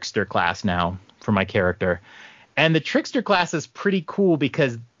the Trickster class now for my character. And the Trickster class is pretty cool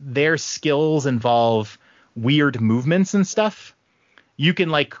because their skills involve weird movements and stuff. You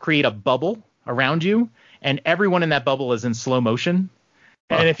can create a bubble around you, and everyone in that bubble is in slow motion.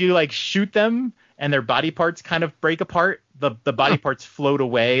 And if you shoot them and their body parts kind of break apart, the body parts float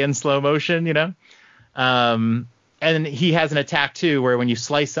away in slow motion, And he has an attack too, where when you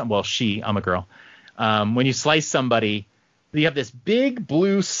slice I'm a girl. When you slice somebody, you have this big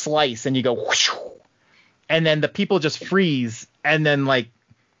blue slice, and you go whoosh, and then the people just freeze, and then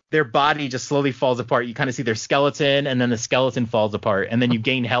their body just slowly falls apart. You kind of see their skeleton, and then the skeleton falls apart, and then you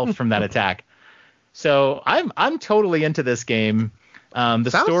gain health from that attack. So I'm totally into this game.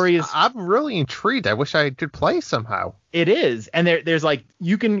 Story is. I'm really intrigued. I wish I could play somehow. It is, and there's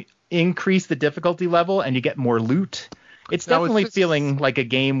you can increase the difficulty level and you get more loot. It's definitely feeling like a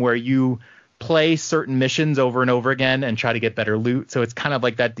game where you play certain missions over and over again and try to get better loot. So it's kind of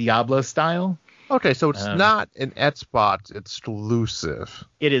like that Diablo style. Okay, so it's not an Xbox exclusive.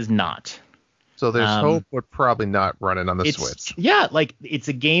 It is not. So there's hope we're probably not running on the Switch. Yeah, it's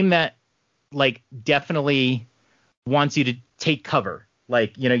a game that definitely wants you to take cover.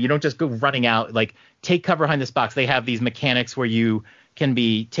 You don't just go running out. Take cover behind this box. They have these mechanics where you can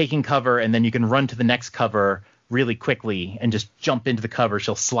be taking cover, and then you can run to the next cover really quickly and just jump into the cover.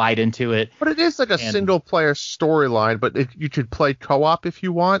 She'll slide into it. But it is a single player storyline, but you could play co-op if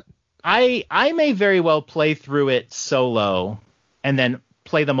you want. I may very well play through it solo and then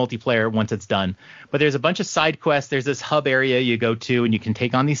play the multiplayer once it's done. But there's a bunch of side quests. There's this hub area you go to, and you can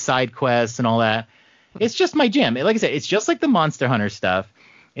take on these side quests and all that. It's just my jam. Like I said, it's just like the Monster Hunter stuff.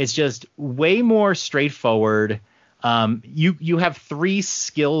 It's just way more straightforward. You have 3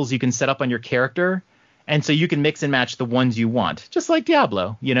 skills you can set up on your character, and so you can mix and match the ones you want, just like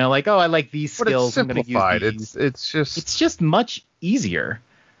Diablo. Like, oh, I like these skills. But it's simplified. It's just much easier.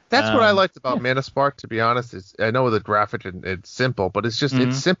 That's what I liked about Manaspark, to be honest. I know the graphic and it's simple, but it's just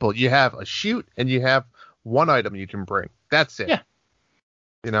it's simple. You have a shoot and you have one item you can bring. That's it. Yeah.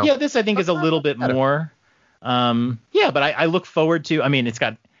 Yeah, this I think is a little bit more. But I look forward to. I mean,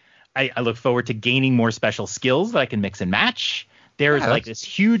 I look forward to gaining more special skills that I can mix and match. There's like this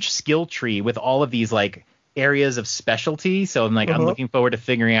huge skill tree with all of these like areas of specialty. So I'm looking forward to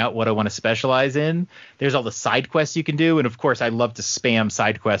figuring out what I want to specialize in. There's all the side quests you can do. And of course, I love to spam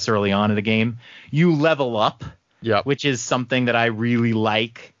side quests early on in the game. You level up, which is something that I really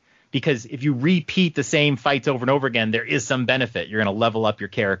like, because if you repeat the same fights over and over again, there is some benefit. You're going to level up your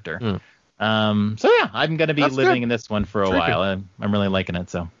character. I'm going to be living in this one for a while. I'm really liking it.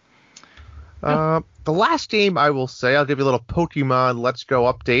 So. The last game I will say, I'll give you a little Pokemon Let's Go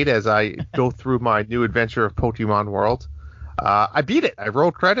update as I go through my new adventure of Pokemon World. I beat it. I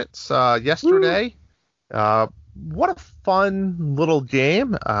rolled credits yesterday. What a fun little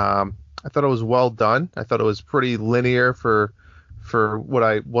game. I thought it was well done. I thought it was pretty linear for what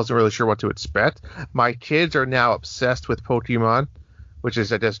I wasn't really sure what to expect. My kids are now obsessed with Pokemon, which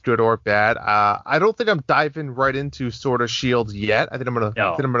is, I guess, good or bad. I don't think I'm diving right into Sword or Shield yet. I think I'm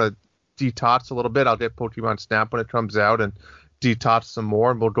gonna detox a little bit. I'll get Pokemon Snap when it comes out and detox some more,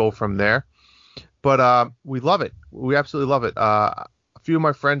 and we'll go from there. But we love it. We absolutely love it. A few of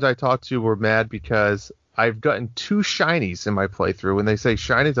my friends I talked to were mad because I've gotten 2 shinies in my playthrough, and they say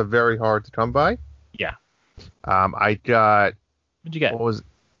shinies are very hard to come by. Yeah. I got... What'd you get? What was it?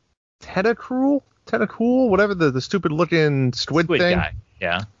 Tentacruel, whatever the stupid looking squid thing. Guy.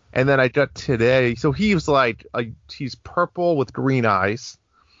 Yeah. And then I got today. So he was like, he's purple with green eyes.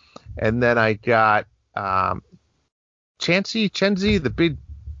 And then I got Chenzi, the big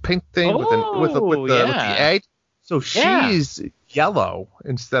pink thing with the egg. So she's yellow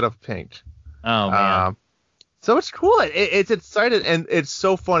instead of pink. Oh man. So it's cool. It's exciting, and it's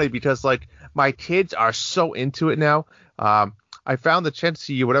so funny because like my kids are so into it now. I found the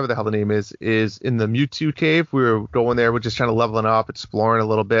Chenzi, whatever the hell the name is in the Mewtwo cave. We were going there, we're just trying to leveling up, exploring a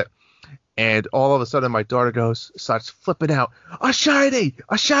little bit. And all of a sudden, my daughter starts flipping out. A shiny,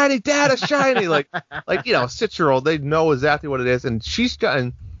 Dad, a shiny. like 6-year-old, they know exactly what it is. And she's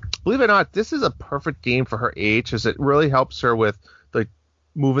gotten, believe it or not, this is a perfect game for her age, because it really helps her with like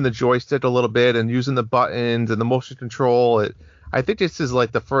moving the joystick a little bit and using the buttons and the motion control. I think this is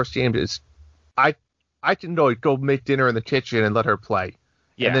like the first game I can go make dinner in the kitchen and let her play.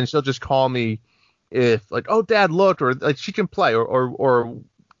 Yeah. And then she'll just call me if like, oh, Dad, look, or like she can play, or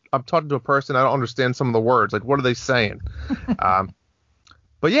I'm talking to a person, I don't understand some of the words. Like, what are they saying?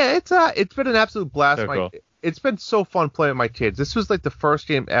 But yeah, it's been an absolute blast. So cool. It's been so fun playing with my kids. This was like the first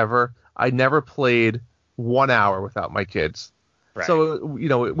game ever I never played 1 hour without my kids. Right. So,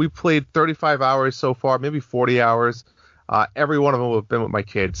 we played 35 hours so far, maybe 40 hours. Every one of them have been with my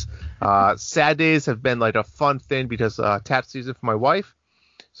kids. Sad days have been like a fun thing because tax season for my wife.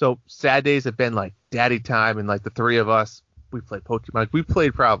 So sad days have been like daddy time, and like the 3 of us, we play Pokemon. Like, we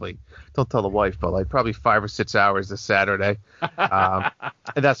played probably, don't tell the wife, but like probably 5 or 6 hours this Saturday. And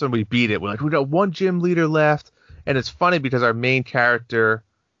that's when we beat it. We're like, we got 1 gym leader left. And it's funny because our main character,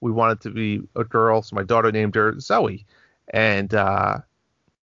 we wanted to be a girl, so my daughter named her Zoe. And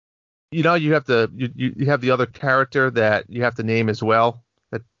you have you have the other character that you have to name as well.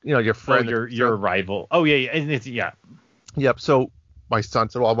 That your friend, your rival. Oh yeah. Yep. So my son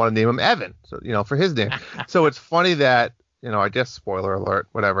said, "Well, I want to name him Evan." So for his name. So it's funny that I guess spoiler alert,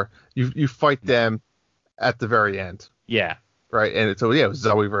 whatever. You fight them at the very end. Yeah. Right. And so it was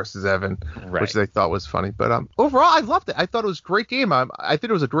Zoe versus Evan, which they thought was funny. But overall, I loved it. I thought it was a great game. I think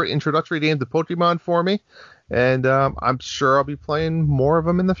it was a great introductory game to Pokemon for me. And I'm sure I'll be playing more of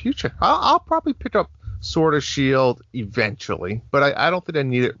them in the future. I'll probably pick up Sword or Shield eventually, but I don't think I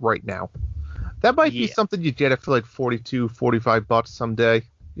need it right now. That might be something you get for like $42-$45 someday.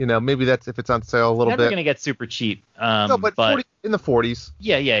 Maybe that's if it's on sale a little bit. Never gonna get super cheap. No, but 40, in the 40s.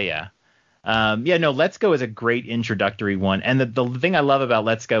 Yeah. Let's Go is a great introductory one, and the thing I love about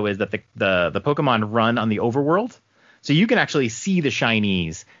Let's Go is that the Pokemon run on the overworld, so you can actually see the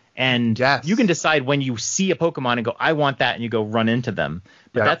shinies. And you can decide when you see a Pokemon and go, I want that, and you go run into them.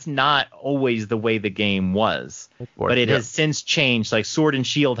 But that's not always the way the game was. But it has since changed. Like Sword and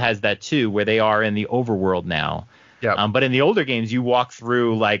Shield has that too, where they are in the overworld now. Yeah. But in the older games, you walk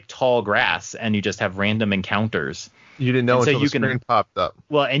through like tall grass and you just have random encounters. You didn't know until the screen popped up.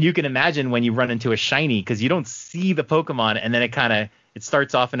 Well, and you can imagine when you run into a shiny, because you don't see the Pokemon, and then it kind of it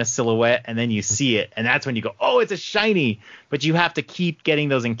starts off in a silhouette, and then you see it, and that's when you go, oh, it's a shiny. But you have to keep getting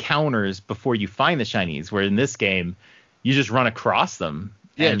those encounters before you find the shinies, where in this game, you just run across them.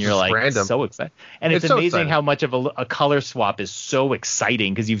 Yeah, and you're like random. So excited. And it's so amazing exciting. how much of a color swap is so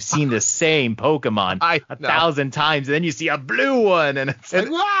exciting because you've seen the same Pokemon I know. 1,000 times, and then you see a blue one, and it's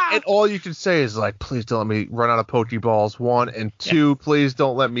like, wow. And all you can say is like, please don't let me run out of Pokeballs. 1 and 2, please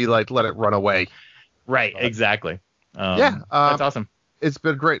don't let me let it run away. Right, exactly. That's awesome. It's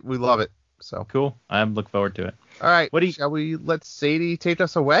been great. We love it. So Cool. I look forward to it. all right. What do you- Shall we let Sadie take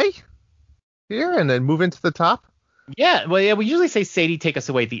us away here and then move into the top? Yeah, well, yeah, we usually say Sadie take us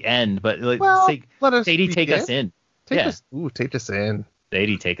away at the end, but Well, let us Sadie take begin. us in. Take Yeah. us. Take us in.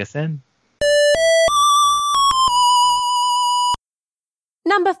 Sadie take us in.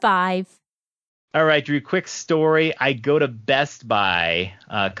 Number 5. All right, Drew, quick story. I go to Best Buy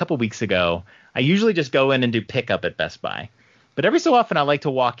a couple weeks ago. I usually just go in and do pickup at Best Buy. But every so often I like to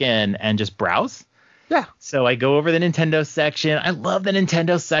walk in and just browse. Yeah. So I go over the Nintendo section. I love the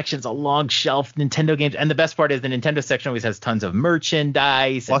Nintendo section. It's a long shelf, Nintendo games. And the best part is the Nintendo section always has tons of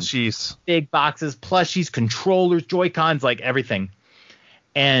merchandise. and Plushies. big boxes, plushies, controllers, Joy-Cons, like everything.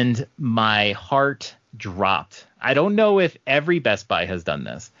 And my heart dropped. I don't know if every Best Buy has done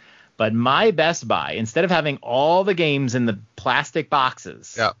this, but my Best Buy, instead of having all the games in the plastic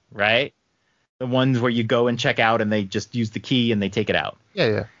boxes, Yeah. right? The ones where you go and check out and they just use the key and they take it out.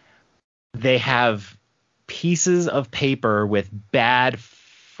 Yeah. They have pieces of paper with bad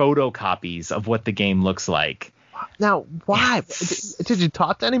photocopies of what the game looks like. Now, why? Yes. Did you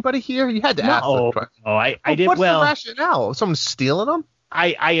talk to anybody here? You had to ask. No, them. I did. What's Well, the rationale? Someone stealing them?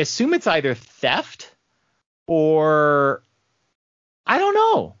 I assume it's either theft or I don't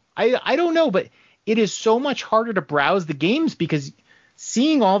know. I don't know, but it is so much harder to browse the games because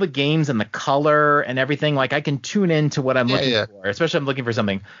seeing all the games and the color and everything, like I can tune into what I'm looking for, especially if I'm looking for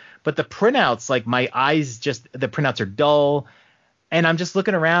something. But the printouts, like my eyes the printouts are dull. And I'm just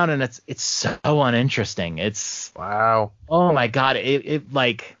looking around and it's so uninteresting. It's Wow. oh my God.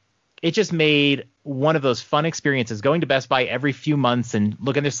 It just made one of those fun experiences going to Best Buy every few months and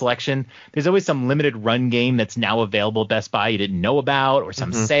look at their selection. There's always some limited run game that's now available at Best Buy you didn't know about or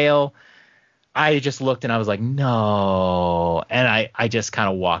some sale. I just looked and I was like, no. And I just kind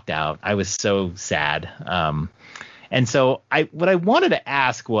of walked out. I was so sad. And so what I wanted to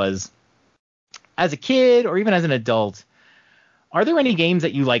ask was, as a kid or even as an adult, are there any games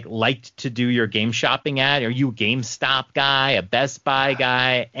that you liked to do your game shopping at? Are you a GameStop guy, a Best Buy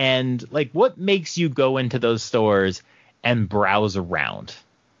guy? And what makes you go into those stores and browse around?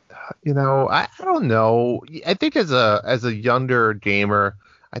 I don't know. I think as a younger gamer,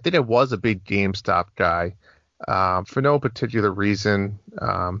 I think I was a big GameStop guy for no particular reason.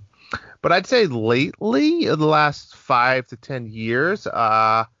 But I'd say lately, in the last 5 to 10 years,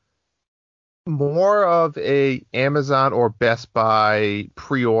 more of a Amazon or Best Buy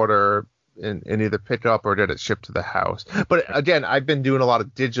pre-order and either pick up or get it shipped to the house. But again, I've been doing a lot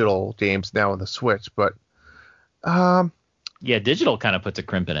of digital games now on the Switch. But yeah, digital kind of puts a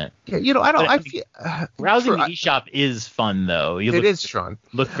crimp in it. Yeah, I feel browsing the eShop is fun though. It is fun.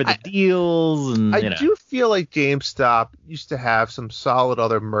 Look for the deals, and I do feel like GameStop used to have some solid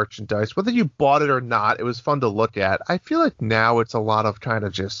other merchandise. Whether you bought it or not, it was fun to look at. I feel like now it's a lot of kind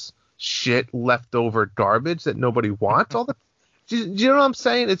of just shit, leftover garbage that nobody wants. Do you know what I'm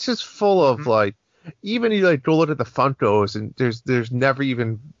saying? It's just full of even you go look at the Funkos and there's never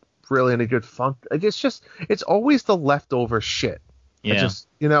even really any good fun. It's always the leftover shit. Yeah.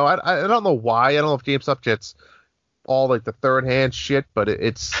 I don't know why. I don't know if GameStop gets all the third hand shit, but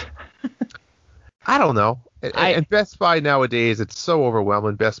it's I don't know. And Best Buy nowadays, it's so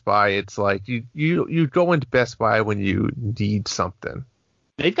overwhelming. Best Buy, it's like you go into Best Buy when you need something.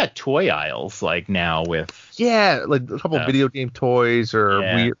 They've got toy aisles now with a couple video game toys or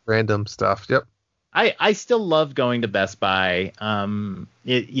weird random stuff. Yep. I still love going to Best Buy. Sometimes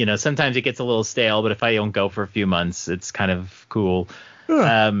it gets a little stale, but if I don't go for a few months, it's kind of cool.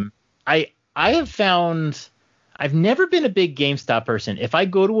 I have found I've never been a big GameStop person. If I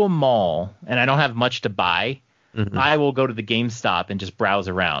go to a mall and I don't have much to buy, I will go to the GameStop and just browse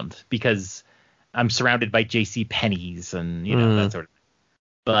around because I'm surrounded by J.C. Penney's and that sort of thing.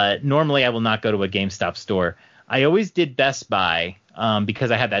 But normally I will not go to a GameStop store. I always did Best Buy because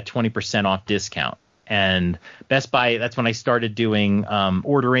I had that 20% off discount. And Best Buy, that's when I started doing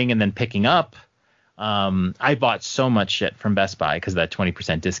ordering and then picking up. I bought so much shit from Best Buy because of that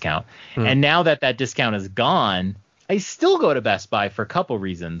 20% discount. And now that discount is gone, I still go to Best Buy for a couple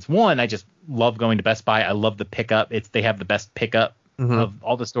reasons. One, I just love going to Best Buy. I love the pickup. They have the best pickup of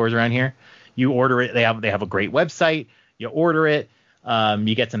all the stores around here. You order it. They have a great website. You order it.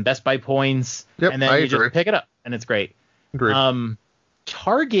 You get some Best Buy points, Yep, and then you just pick it up, and it's great. Agreed.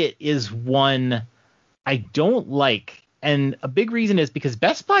 Target is one I don't like, and a big reason is because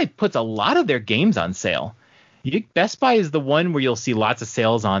Best Buy puts a lot of their games on sale. Best Buy is the one where you'll see lots of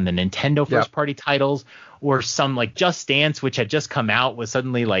sales on the Nintendo first-party titles, or some like Just Dance, which had just come out, was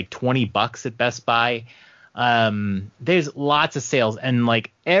suddenly like $20 at Best Buy. There's lots of sales, and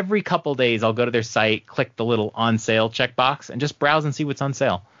like every couple days I'll go to their site, click the little on sale checkbox, and just browse and see what's on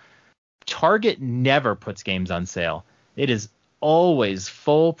sale. Target never puts games on sale. It is always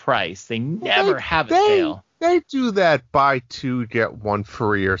full price. They never have a sale. They do that buy two get one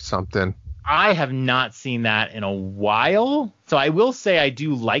free or something. I have not seen that in a while, so I will say I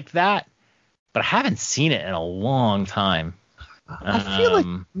do like that, but I haven't seen it in a long time. I feel like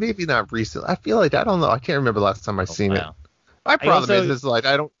maybe not recently. I feel like, I don't know. I can't remember the last time I seen it. My problem is like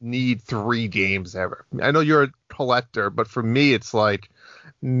I don't need 3 games ever. I know you're a collector, but for me it's like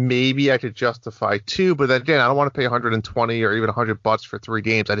maybe I could justify 2, but then again I don't want to pay 120 or even $100 for 3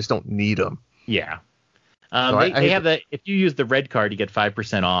 games. I just don't need them. Yeah. So they have if you use the red card, you get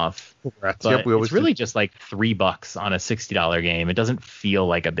 5% off. Congrats. But it's really just like $3 on a $60 game. It doesn't feel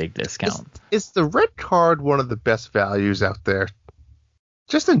like a big discount. Is the red card one of the best values out there?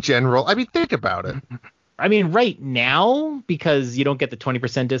 Just in general. I mean, think about it. I mean, right now, because you don't get the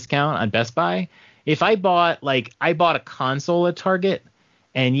 20% discount on Best Buy, if I bought a console at Target,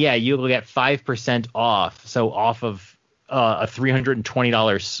 and you'll get 5% off. So off of a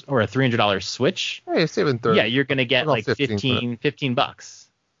 $320 or a $300 Switch. Hey, saving 30. Yeah, you're going to get like $15.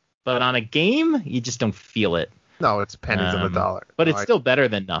 But on a game, you just don't feel it. No, it's pennies on the dollar. But it's still better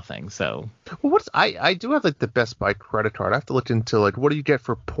than nothing. So. Well, I do have like the Best Buy credit card. I have to look into like what do you get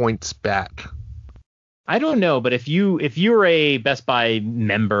for points back? I don't know, but if you're a Best Buy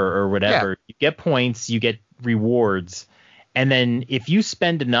member or whatever, you get points, you get rewards. And then if you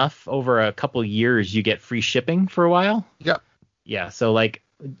spend enough over a couple years, you get free shipping for a while. Yep. Yeah. So like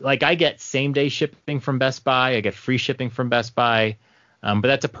I get same day shipping from Best Buy. I get free shipping from Best Buy. But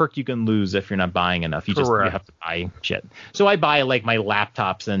that's a perk you can lose if you're not buying enough. You have to buy shit. So I buy like my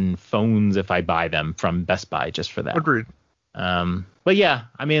laptops and phones if I buy them from Best Buy just for that. Agreed. But yeah,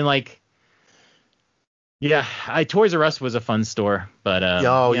 I mean like, Toys R Us was a fun store, but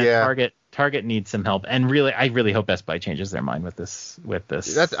Target needs some help, and I really hope Best Buy changes their mind with this.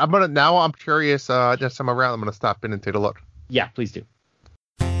 I'm curious. Next time around, I'm gonna stop in and take a look. Yeah, please do.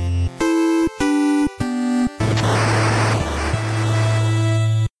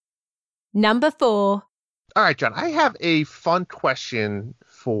 Number 4. All right, John. I have a fun question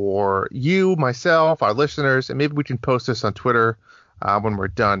for you, myself, our listeners, and maybe we can post this on Twitter when we're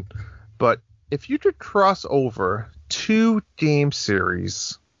done. But if you could cross over 2 game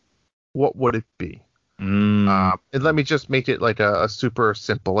series, what would it be? And let me just make it like a super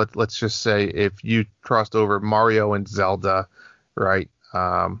simple. Let's just say if you crossed over Mario and Zelda, right?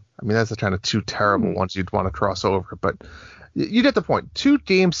 I mean, that's the kind of 2 terrible ones you'd want to cross over, but you get the point. 2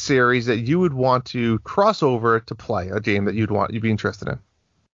 game series that you would want to cross over to play, a game that you'd be interested in.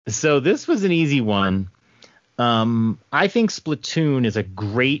 So this was an easy one. I think Splatoon is a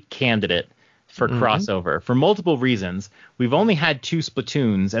great candidate for crossover for multiple reasons. We've only had 2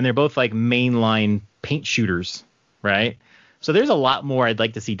 Splatoons, and they're both like mainline paint shooters, right? So there's a lot more I'd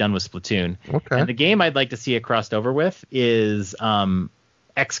like to see done with Splatoon. Okay. And the game I'd like to see it crossed over with is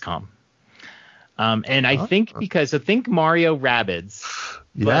XCOM. And I think think Mario Rabbids.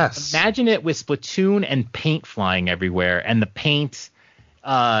 Yes. Imagine it with Splatoon and paint flying everywhere, and the paint,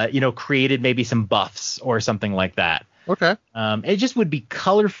 created maybe some buffs or something like that. Okay. It just would be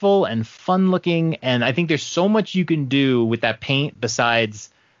colorful and fun looking, and I think there's so much you can do with that paint besides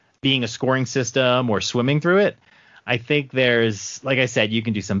being a scoring system or swimming through it. I think there's, like I said, you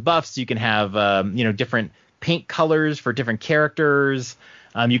can do some buffs. You can have, different paint colors for different characters.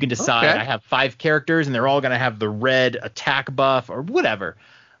 You can decide, I have 5 characters and they're all going to have the red attack buff or whatever.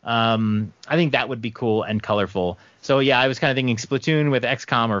 I think that would be cool and colorful. So, yeah, I was kind of thinking Splatoon with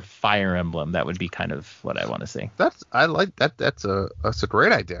XCOM or Fire Emblem. That would be kind of what I want to see. I like that. That's a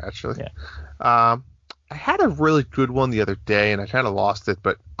great idea, actually. Yeah. I had a really good one the other day, and I kind of lost it,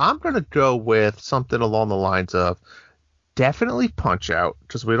 but I'm going to go with something along the lines of definitely Punch-Out,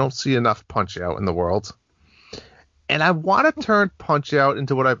 because we don't see enough Punch-Out in the world. And I want to turn Punch-Out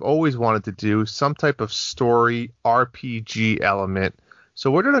into what I've always wanted to do, some type of story RPG element. So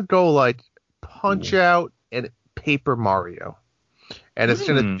we're going to go like Punch-Out and Paper Mario. And it's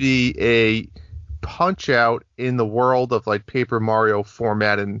going to be a Punch-Out in the world of like Paper Mario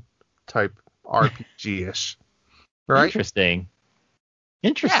formatting type RPG-ish. Right? Interesting.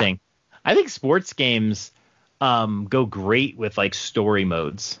 Yeah. I think sports games go great with like story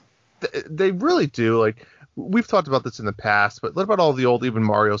modes. They really do. Like, we've talked about this in the past, but what about all the old even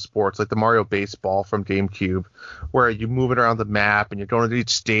Mario sports, like the Mario Baseball from GameCube, where you move it around the map and you're going to each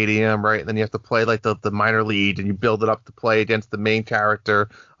stadium, right? And then you have to play like the minor league and you build it up to play against the main character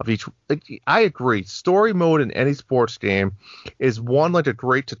of each. Like, I agree. Story mode in any sports game is one, like a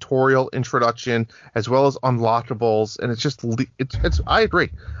great tutorial introduction as well as unlockables. And it's just, I agree.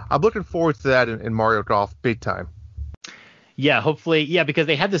 I'm looking forward to that in Mario Golf big time. Yeah, hopefully. Yeah, because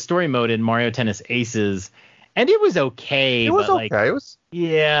they had the story mode in Mario Tennis Aces, and it was okay. It was but, okay. Like, it was.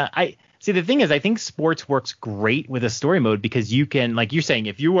 Yeah, See, the thing is, I think sports works great with a story mode because you can, like you're saying,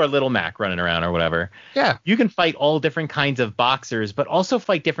 if you were Little Mac running around or whatever, yeah, you can fight all different kinds of boxers, but also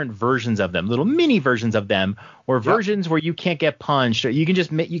fight different versions of them, little mini versions of them, or versions where you can't get punched, or you can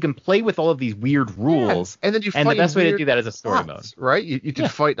just you can play with all of these weird rules. Yeah. And then the best way to do that is a story mode, right? You can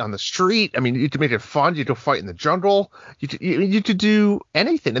fight on the street. I mean, you can make it fun. You can fight in the jungle. You could do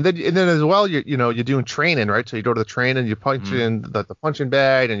anything. And then as well, you're doing training, right? So you go to the training, you punch in the punching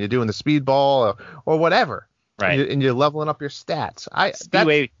bag, and you're doing the speedball or whatever, right? And you're leveling up your stats.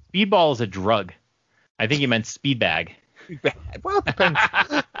 Speedball is a drug. I think you meant speed bag. Well, it depends.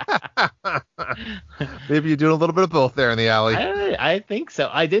 Maybe you're doing a little bit of both there in the alley. I think so.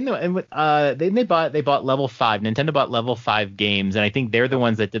 I didn't know. And they bought Level 5. Nintendo bought Level 5 games, and I think they're the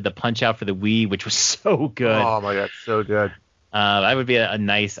ones that did the Punch Out for the Wii, which was so good. Oh my god, so good. That would be a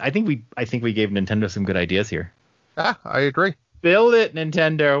nice. I think we gave Nintendo some good ideas here. Yeah, I agree. Build it,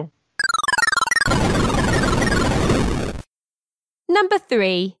 Nintendo. Number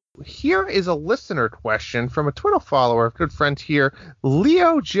 3. Here is a listener question from a Twitter follower, a good friend here,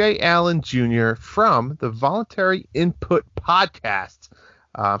 Leo J. Allen Jr. from the Voluntary Input Podcast.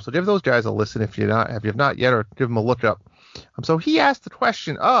 So give those guys a listen if you have not yet, or give them a look up. So he asked the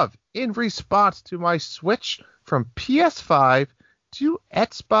question of, in response to my switch from PS5 to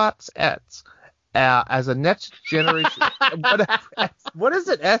Xbox X as a next generation, what is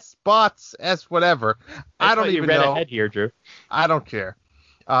it? Xbox S whatever. I don't even know. You read ahead here, Drew. I don't care.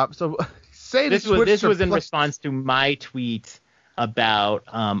 So say this was in response to my tweet about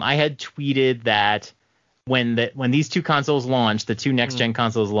I had tweeted that when these two consoles launched, the two next gen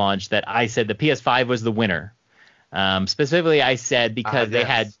consoles launched, that I said the PS5 was the winner. Specifically, I said because they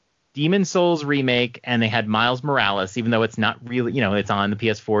had Demon's Souls remake and they had Miles Morales, even though it's not really, it's on the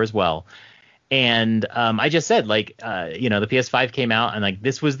PS4 as well. And I just said, like, the PS5 came out and like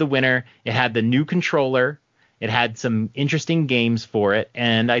this was the winner. It had the new controller. It had some interesting games for it,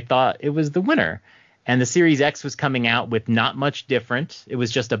 and I thought it was the winner. And the Series X was coming out with not much different. It was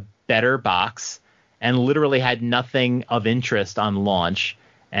just a better box and literally had nothing of interest on launch.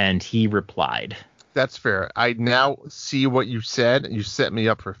 And he replied. That's fair. I now see what you said. You set me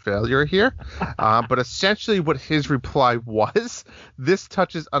up for failure here. But essentially what his reply was, this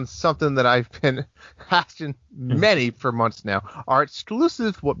touches on something that I've been asking many for months now. Are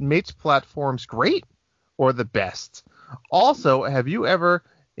exclusives what makes platforms great or the best? Also, have you ever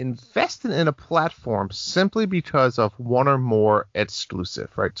invested in a platform simply because of one or more exclusive,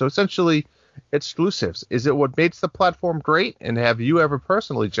 right? So essentially, exclusives. Is it what makes the platform great? And have you ever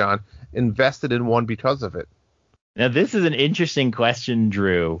personally, John, invested in one because of it? Now, this is an interesting question,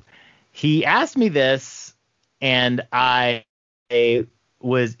 Drew. He asked me this, and I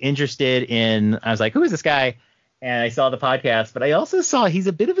was interested in, I was like, who is this guy? And I saw the podcast, but I also saw he's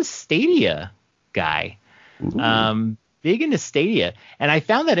a bit of a Stadia guy. Big into Stadia. And I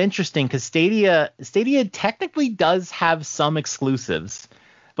found that interesting because Stadia technically does have some exclusives,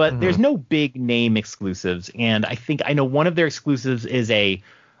 but there's no big name exclusives. And I know one of their exclusives is a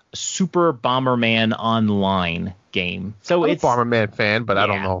Super Bomberman Online game. So I'm it's a Bomberman fan, but I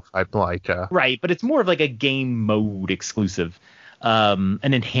don't know if I'd like right, but it's more of like a game mode exclusive, an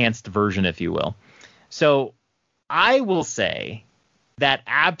enhanced version, if you will. So I will say that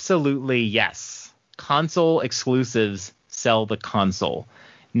absolutely yes. Console exclusives sell the console.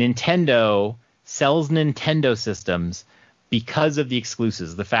 Nintendo sells Nintendo systems because of the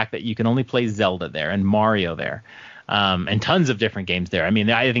exclusives, the fact that you can only play Zelda there and Mario there, and tons of different games there. I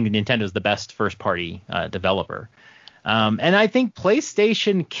mean, I think Nintendo is the best first-party developer. And I think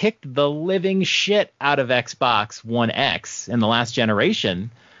PlayStation kicked the living shit out of Xbox One X in the last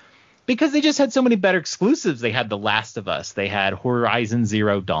generation because they just had so many better exclusives. They had The Last of Us. They had Horizon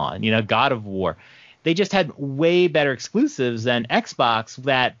Zero Dawn, God of War. They just had way better exclusives than Xbox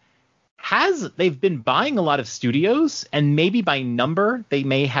they've been buying a lot of studios, and maybe by number they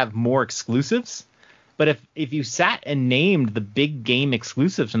may have more exclusives. But if you sat and named the big game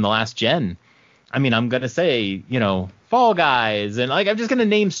exclusives from the last gen, I mean, I'm going to say, Fall Guys, and like I'm just going to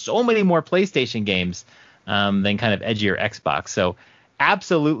name so many more PlayStation games than kind of edgier Xbox. So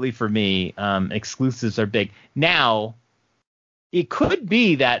absolutely for me, exclusives are big. Now, it could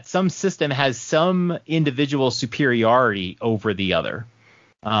be that some system has some individual superiority over the other.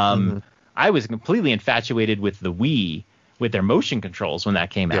 I was completely infatuated with the Wii, with their motion controls when that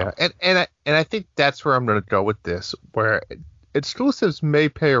came out. And I think that's where I'm going to go with this, where exclusives may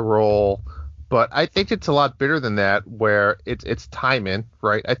play a role, but I think it's a lot bigger than that, where it's timing,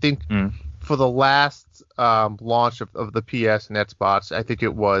 right? I think for the last launch of the PS and Xbox, I think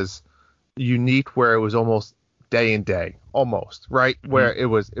it was unique where it was almost day and day, almost, right? Where it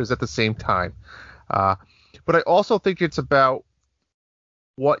was at the same time. But I also think it's about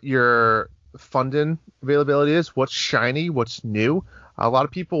what your funding availability is, what's shiny, what's new. A lot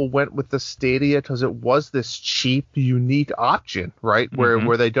of people went with the Stadia because it was this cheap, unique option, right?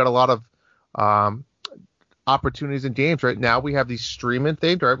 Where they got a lot of opportunities in games. Right now we have these streaming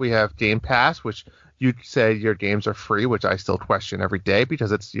things, right? We have Game Pass, which you say your games are free, which I still question every day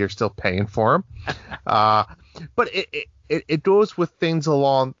because you're still paying for them. But it goes with things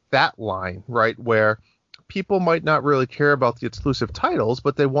along that line, right? Where people might not really care about the exclusive titles,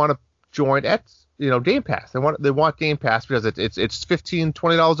 but they want to join Game Pass. They want Game Pass because it's $15,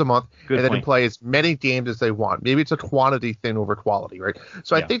 $20 a month, and they can play as many games as they want. Maybe it's a quantity thing over quality, right?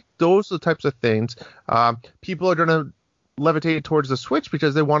 So I think those are the types of things people are going to levitate towards the Switch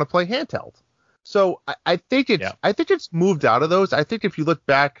because they want to play handheld. So I think it's moved out of those. I think if you look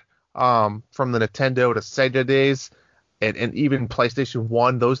back from the Nintendo to Sega days and even PlayStation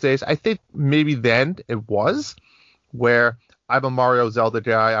 1 those days, I think maybe then it was where I'm a Mario Zelda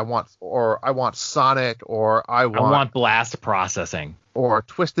guy. I want Sonic, or I want blast processing, or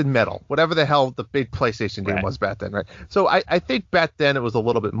Twisted Metal, whatever the hell the big PlayStation game was back then, right? So I think back then it was a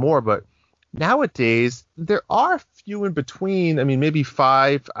little bit more, but nowadays there are few in between. I mean, maybe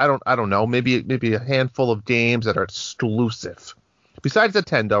 5. I don't know. Maybe a handful of games that are exclusive. Besides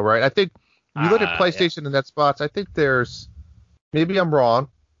Nintendo, right? I think you look at PlayStation and Xbox. I think there's, maybe I'm wrong,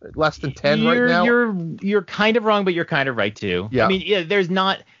 less than 10 right now. You're kind of wrong, but you're kind of right too. Yeah. I mean, there's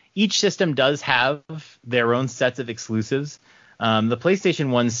not. Each system does have their own sets of exclusives. The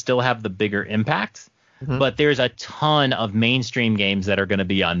PlayStation ones still have the bigger impact, but there's a ton of mainstream games that are going to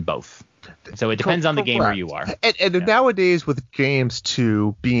be on both. So it depends on the gamer you are. And nowadays, with games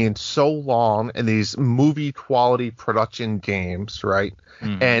too being so long and these movie quality production games, right?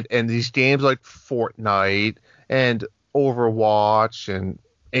 And these games like Fortnite and Overwatch and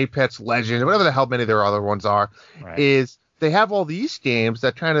Apex Legends, whatever the hell many of their other ones are, is they have all these games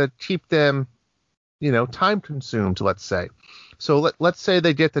that kind of keep them, time consumed, let's say. So let's say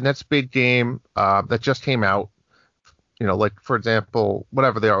they get the next big game that just came out, like, for example,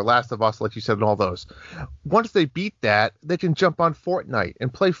 whatever they are, Last of Us, like you said, and all those. Once they beat that, they can jump on Fortnite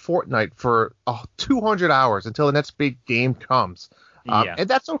and play Fortnite for 200 hours until the next big game comes. And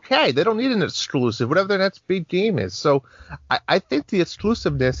that's okay. They don't need an exclusive, whatever their next big game is. So I think the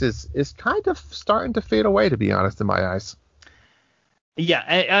exclusiveness is kind of starting to fade away, to be honest, in my eyes. Yeah,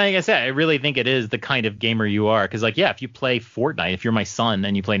 like I said, I really think it is the kind of gamer you are. Because, if you play Fortnite, if you're my son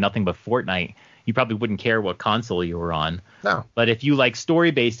and you play nothing but Fortnite, you probably wouldn't care what console you were on. No. But if you like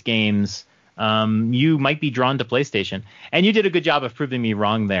story-based games, you might be drawn to PlayStation. And you did a good job of proving me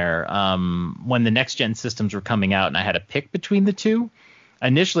wrong there. When the next-gen systems were coming out and I had to pick between the two,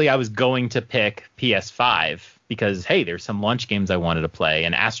 initially I was going to pick PS5 because, hey, there's some launch games I wanted to play.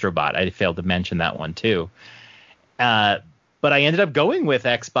 And Astrobot, I failed to mention that one too. But I ended up going with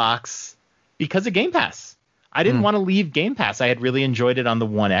Xbox because of Game Pass. I didn't want to leave Game Pass. I had really enjoyed it on the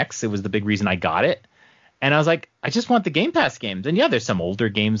One X. It was the big reason I got it. And I was like, I just want the Game Pass games. And there's some older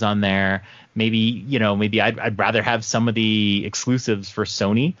games on there. Maybe I'd rather have some of the exclusives for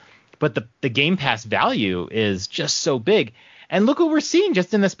Sony. But the Game Pass value is just so big. And look what we're seeing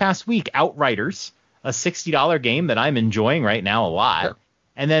just in this past week. Outriders, a $60 game that I'm enjoying right now a lot. Sure.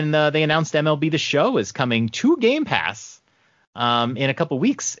 And then they announced MLB The Show is coming to Game Pass in a couple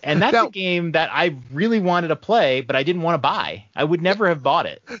weeks. And that's a game that I really wanted to play, but I didn't want to buy. I would never have bought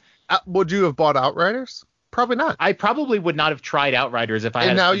it. Would you have bought Outriders? Probably not. I probably would not have tried Outriders if I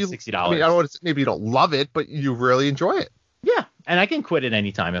had spent $60. I mean, I don't want to, maybe you don't love it, but you really enjoy it. Yeah, and I can quit at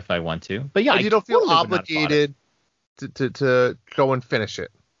any time if I want to. But yeah, you don't feel obligated to go and finish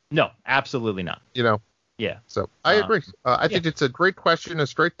it. No, absolutely not. Yeah. So I agree. I think it's a great question, a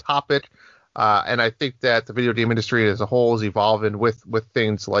great topic. And I think that the video game industry as a whole is evolving with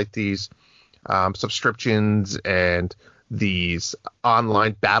things like these subscriptions and these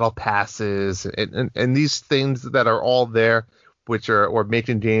online battle passes and these things that are all there, which are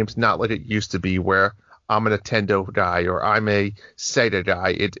making games not like it used to be, where I'm a Nintendo guy or I'm a Sega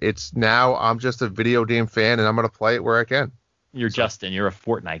guy. It's now I'm just a video game fan and I'm going to play it where I can. You're Justin. You're a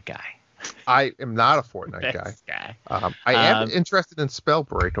Fortnite guy. I am not a Fortnite guy. I am interested in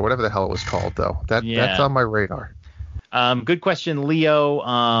Spellbreak or whatever the hell it was called, though. That's on my radar. Good question, Leo.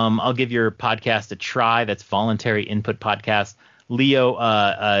 I'll give your podcast a try. That's Voluntary Input Podcast. Leo,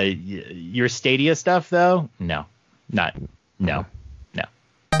 your Stadia stuff, though? No.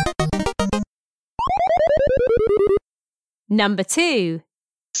 Number 2.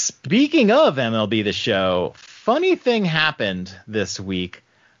 Speaking of MLB The Show, funny thing happened this week.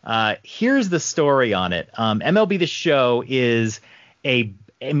 Here's the story on it. MLB The Show is a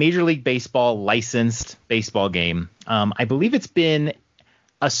Major League Baseball licensed baseball game. I believe it's been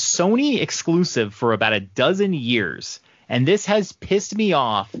a Sony exclusive for about a dozen years, and this has pissed me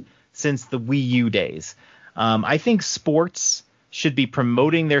off since the Wii U days. I think sports should be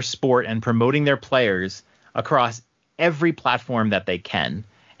promoting their sport and promoting their players across every platform that they can.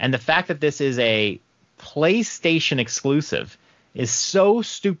 And the fact that this is a PlayStation exclusive is so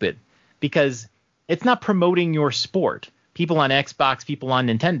stupid because it's not promoting your sport. People on Xbox, people on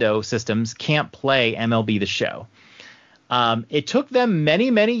Nintendo systems can't play MLB The Show. It took them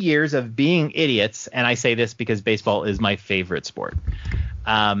many, many years of being idiots, and I say this because baseball is my favorite sport,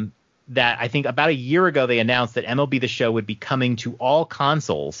 that I think about a year ago they announced that MLB The Show would be coming to all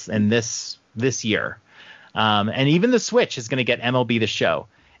consoles in this year. And even the Switch is going to get MLB The Show.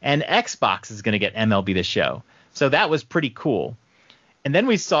 And Xbox is going to get MLB The Show. So that was pretty cool. And then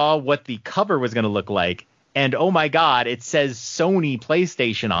we saw what the cover was going to look like. And oh my God, it says Sony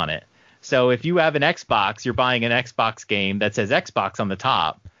PlayStation on it. So if you have an Xbox, you're buying an Xbox game that says Xbox on the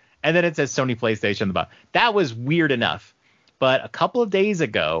top. And then it says Sony PlayStation on the bottom. That was weird enough. But a couple of days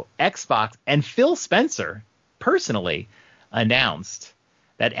ago, Xbox and Phil Spencer personally announced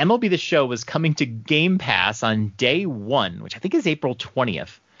that MLB The Show was coming to Game Pass on day 1, which I think is April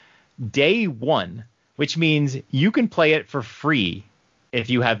 20th. Day 1, which means you can play it for free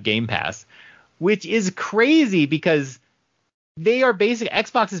if you have Game Pass, which is crazy because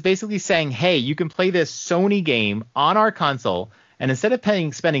Xbox is basically saying, hey, you can play this Sony game on our console, and instead of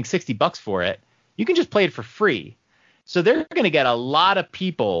spending $60 for it, you can just play it for free. So they're going to get a lot of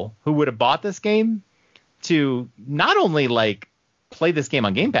people who would have bought this game to not only play this game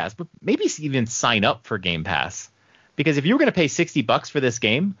on Game Pass, but maybe even sign up for Game Pass. Because if you were going to pay $60 for this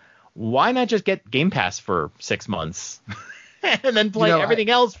game, why not just get Game Pass for 6 months and then play everything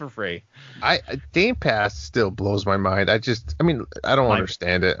else for free? Game Pass still blows my mind. I don't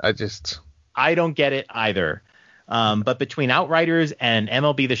understand it. I don't get it either. But between Outriders and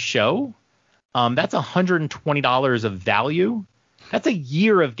MLB The Show, that's $120 of value. That's a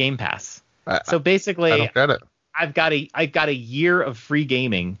year of Game Pass. So basically, I don't get it. I've got a year of free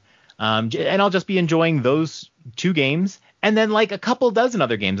gaming, and I'll just be enjoying those 2 games, and then a couple dozen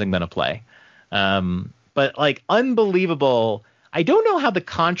other games I'm going to play. But unbelievable. I don't know how the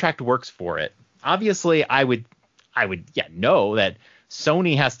contract works for it. Obviously, I would know that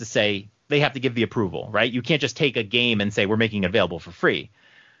Sony has to say they have to give the approval, right? You can't just take a game and say we're making it available for free.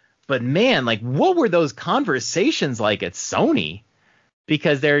 But man, what were those conversations like at Sony?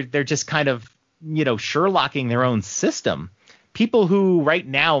 Because they're just kind of Sherlocking their own system. People who right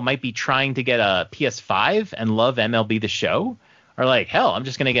now might be trying to get a PS5 and love MLB The Show are like, hell, I'm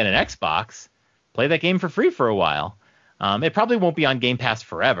just going to get an Xbox, play that game for free for a while. It probably won't be on Game Pass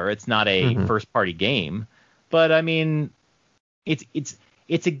forever. It's not a first party game, but I mean,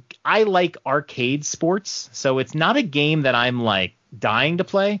 I like arcade sports, so it's not a game that I'm dying to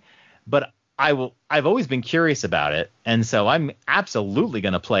play, but I've always been curious about it, and so I'm absolutely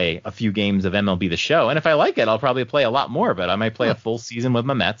going to play a few games of MLB The Show, and if I like it, I'll probably play a lot more of it. I might play a full season with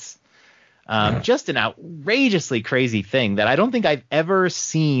my Mets. Just an outrageously crazy thing that I don't think I've ever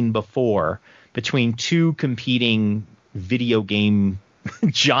seen before between 2 competing video game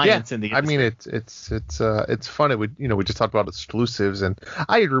giants in the industry. I mean, it's fun. We just talked about exclusives, and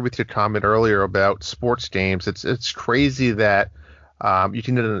I agree with your comment earlier about sports games. It's crazy that you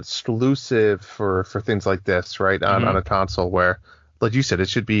can get an exclusive for things like this, right, on a console where, like you said, it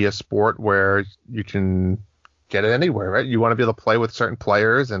should be a sport where you can get it anywhere, right? You want to be able to play with certain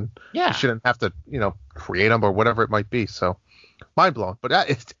players, and you shouldn't have to, create them or whatever it might be. So mind blown. But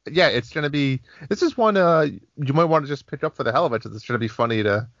it's going to be, this is one you might want to just pick up for the hell of it. It's going to be funny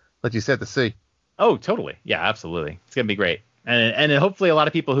to, like you said, to see. Oh, totally. Yeah, absolutely. It's going to be great. And hopefully a lot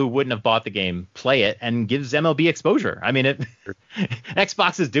of people who wouldn't have bought the game play it and gives MLB exposure. I mean,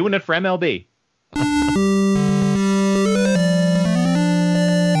 Xbox is doing it for MLB.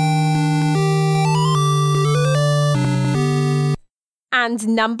 And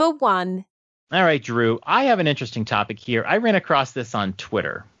number 1. All right, Drew, I have an interesting topic here. I ran across this on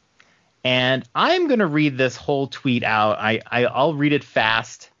Twitter, and I'm going to read this whole tweet out. I'll read it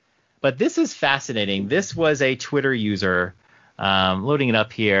fast, but this is fascinating. This was a Twitter user loading it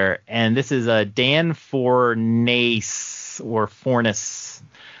up here, and this is a Dan Fornace or Fornace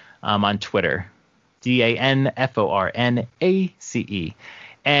on Twitter, DANFORNACE,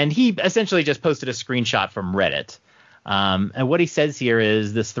 and he essentially just posted a screenshot from Reddit. And what he says here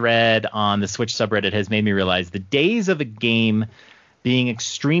is, this thread on the Switch subreddit has made me realize the days of a game being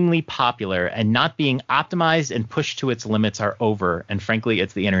extremely popular and not being optimized and pushed to its limits are over. And frankly,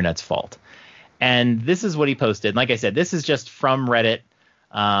 it's the internet's fault. And this is what he posted. Like I said, this is just from Reddit.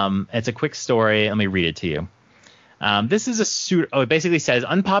 It's a quick story. Let me read it to you. This is it basically says,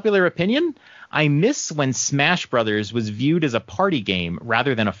 unpopular opinion. I miss when Smash Brothers was viewed as a party game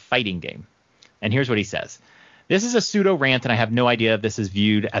rather than a fighting game. And here's what he says. This is a pseudo rant, and I have no idea if this is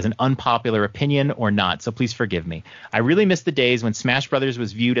viewed as an unpopular opinion or not, so please forgive me. I really miss the days when Smash Brothers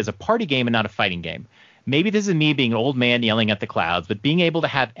was viewed as a party game and not a fighting game. Maybe this is me being an old man yelling at the clouds, but being able to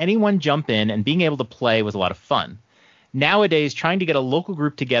have anyone jump in and being able to play was a lot of fun. Nowadays, trying to get a local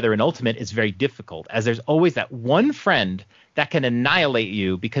group together in Ultimate is very difficult, as there's always that one friend that can annihilate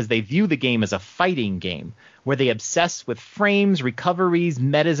you because they view the game as a fighting game, where they obsess with frames, recoveries,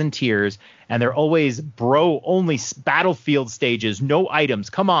 metas, and tiers, and they're always bro-only battlefield stages, no items.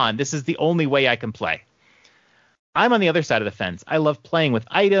 Come on, this is the only way I can play. I'm on the other side of the fence. I love playing with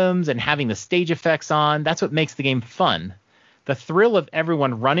items and having the stage effects on. That's what makes the game fun. The thrill of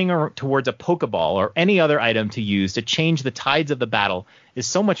everyone running towards a Pokeball or any other item to use to change the tides of the battle is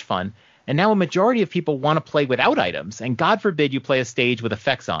so much fun. And now a majority of people want to play without items, and God forbid you play a stage with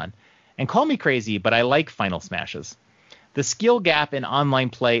effects on. And call me crazy, but I like Final Smashes. The skill gap in online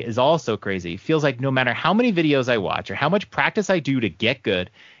play is also crazy. Feels like no matter how many videos I watch or how much practice I do to get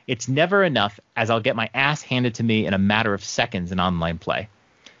good, it's never enough, as I'll get my ass handed to me in a matter of seconds in online play.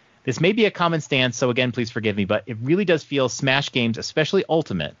 This may be a common stance, so again, please forgive me, but it really does feel Smash games, especially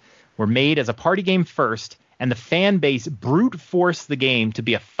Ultimate, were made as a party game first, and the fan base brute forced the game to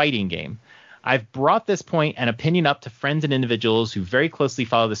be a fighting game. I've brought this point and opinion up to friends and individuals who very closely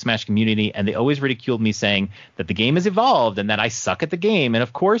follow the Smash community, and they always ridiculed me, saying that the game has evolved and that I suck at the game. And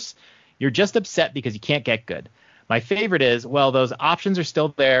of course, you're just upset because you can't get good. My favorite is, well, those options are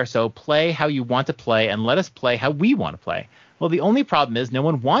still there, so play how you want to play and let us play how we want to play. Well, the only problem is no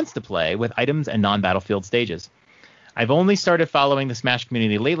one wants to play with items and non-battlefield stages. I've only started following the Smash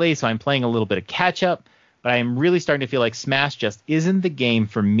community lately, so I'm playing a little bit of catch-up, but I am really starting to feel like Smash just isn't the game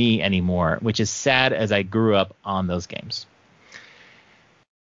for me anymore, which is sad as I grew up on those games.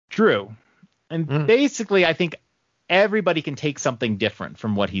 Drew, and basically I think everybody can take something different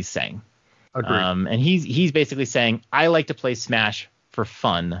from what he's saying. Agreed. And he's basically saying, I like to play Smash for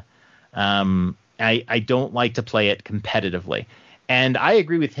fun. I don't like to play it competitively. And I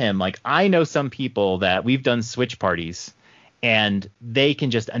agree with him. Like, I know some people that we've done Switch parties, and they can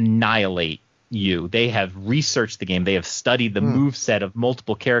just annihilate you. They have researched the game. They have studied the moveset of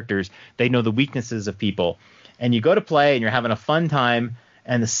multiple characters. They know the weaknesses of people. And you go to play, and you're having a fun time,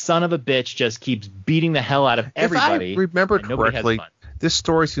 and the son of a bitch just keeps beating the hell out of everybody. If I remember correctly, this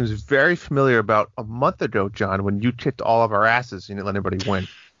story seems very familiar. About a month ago, John, when you kicked all of our asses, you didn't let anybody win.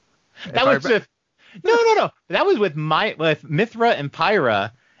 That was with no. That was with Mithra and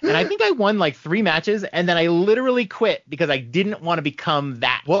Pyra, and I think I won like 3 matches, and then I literally quit because I didn't want to become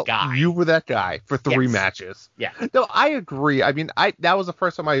that guy. You were that guy for 3 matches. Yeah. No, I agree. I mean, that was the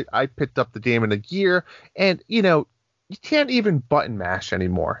first time I picked up the game in a year, and you can't even button mash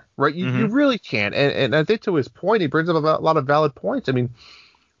anymore, right? You really can't. And I think to his point, he brings up a lot of valid points. I mean,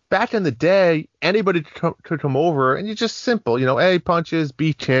 back in the day, anybody could come over and you just simple, A punches,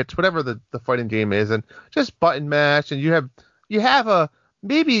 B hits, whatever the fighting game is, and just button mash, and you have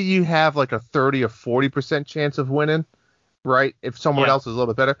maybe you have like a 30 or 40% chance of winning, right? If someone else is a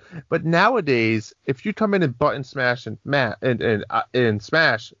little bit better. But nowadays, if you come in and button smash and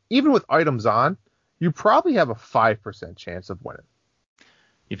Smash, even with items on, you probably have a 5% chance of winning.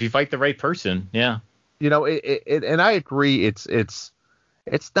 If you fight the right person, yeah. And I agree, it's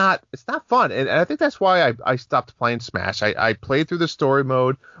not fun, and I think that's why I stopped playing Smash. I played through the story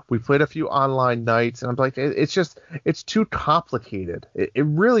mode. We played a few online nights, and I'm like, it's too complicated. It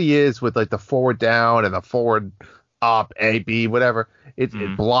really is, with like the forward down and the forward up, A, B, whatever. It's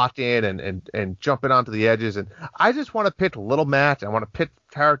blocking and jumping onto the edges, and I just want to pick a little match. I want to pick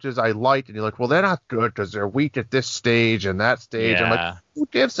characters I like, and you're like, well, they're not good because they're weak at this stage and that stage. Yeah. I'm like, who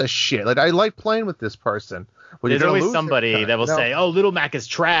gives a shit? Like, I like playing with this person. There's always somebody that will say, "Oh, Little Mac is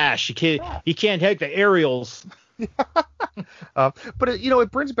trash. He can't take the aerials." But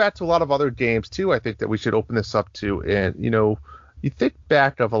it brings back to a lot of other games too. I think that we should open this up to, and you think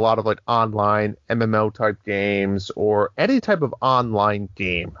back of a lot of like online MMO type games or any type of online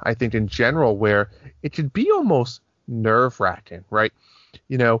game. I think in general where it should be almost nerve wracking, right?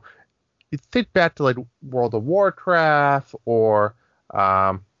 You think back to like World of Warcraft or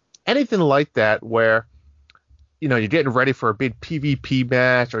anything like that where you're getting ready for a big PvP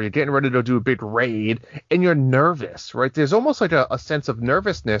match or you're getting ready to do a big raid and you're nervous, right? There's almost like a sense of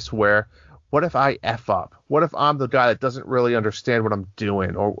nervousness where what if I F up? What if I'm the guy that doesn't really understand what I'm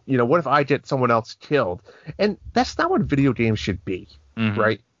doing? Or, what if I get someone else killed? And that's not what video games should be,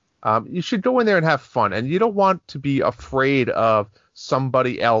 right? You should go in there and have fun. And you don't want to be afraid of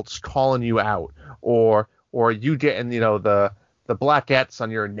somebody else calling you out or you getting, the black X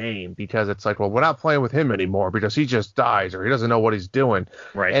on your name because it's like, well, we're not playing with him anymore because he just dies or he doesn't know what he's doing.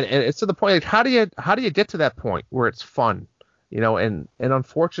 Right. And it's to the point, like, how do you get to that point where it's fun? And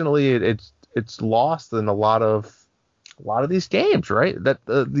unfortunately it's lost in a lot of these games, right? That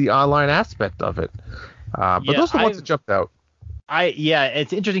the online aspect of it. But those are the ones that jumped out.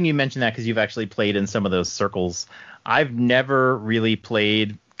 It's interesting you mentioned that because you've actually played in some of those circles. I've never really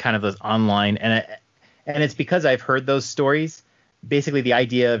played kind of those online, and it's because I've heard those stories. Basically, the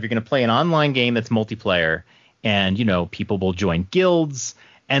idea of you're going to play an online game that's multiplayer, and people will join guilds.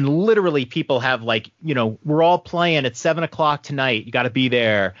 And literally people have like, we're all playing at 7:00 tonight. You got to be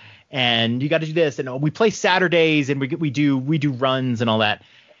there. And you got to do this. And we play Saturdays and we do runs and all that.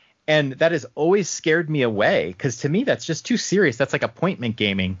 And that has always scared me away because to me, that's just too serious. That's like appointment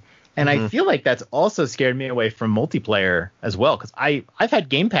gaming. And I feel like that's also scared me away from multiplayer as well. Because I've had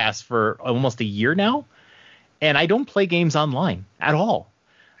Game Pass for almost a year now. And I don't play games online at all.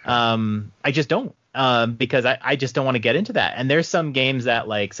 I just don't. Because I just don't want to get into that. And there's some games that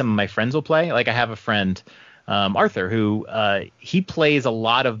like some of my friends will play. Like I have a friend, Arthur, who he plays a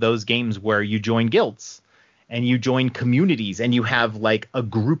lot of those games where you join guilds and you join communities and you have like a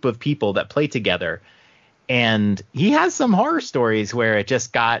group of people that play together. And he has some horror stories where it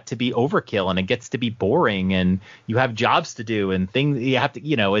just got to be overkill and it gets to be boring and you have jobs to do and things you have to,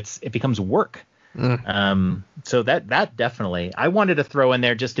 it becomes work. So that definitely, I wanted to throw in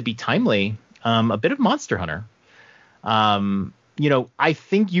there just to be timely. A bit of Monster Hunter. I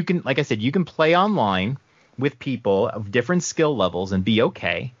think you can, like I said, you can play online with people of different skill levels and be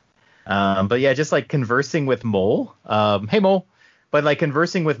okay. But yeah, just like conversing with Mole. Hey, Mole. But like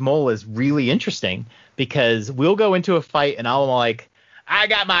conversing with Mole is really interesting because we'll go into a fight and I'm like, I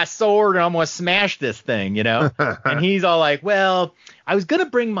got my sword and I'm going to smash this thing, And he's all like, well, I was going to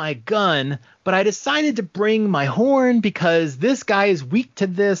bring my gun, but I decided to bring my horn because this guy is weak to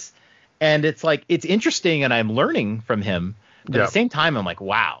this. And it's like, it's interesting and I'm learning from him. But at the same time, I'm like,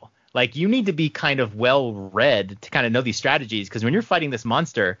 wow, like you need to be kind of well read to kind of know these strategies. Because when you're fighting this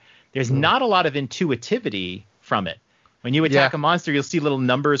monster, there's not a lot of intuitivity from it. When you attack a monster, you'll see little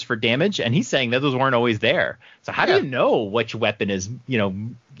numbers for damage. And he's saying that those weren't always there. So how do you know which weapon is,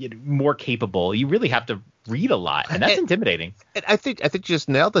 more capable? You really have to read a lot. And that's intimidating. And I think you just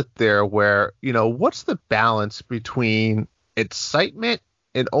nailed it there where, what's the balance between excitement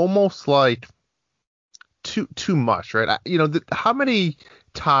and almost like too much, right? How many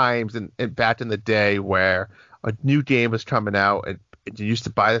times in back in the day where a new game was coming out and you used to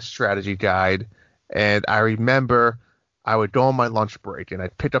buy the strategy guide, and I remember I would go on my lunch break and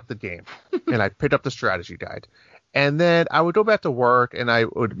I'd pick up the game and I'd pick up the strategy guide, and then I would go back to work and I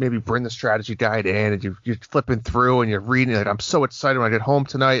would maybe bring the strategy guide in and you're flipping through and you're reading like, I'm so excited when I get home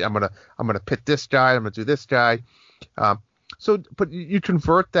tonight. I'm gonna pick this guy. I'm gonna do this guy. But you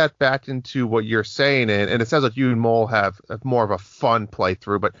convert that back into what you're saying, and it sounds like you and Mole have more of a fun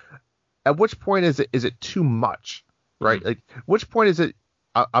playthrough. But at which point is it too much, right? Like, which point is it?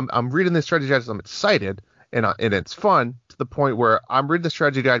 I'm reading this strategy guide, I'm excited, and it's fun to the point where I'm reading the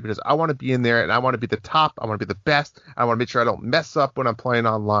strategy guide because I want to be in there and I want to be the top. I want to be the best. I want to make sure I don't mess up when I'm playing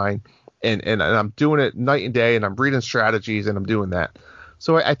online, and I'm doing it night and day, and I'm reading strategies and I'm doing that.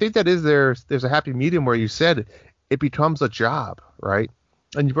 So I think that there's a happy medium where you said it becomes a job, right?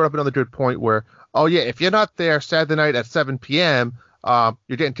 And you brought up another good point where, if you're not there Saturday night at 7 p.m.,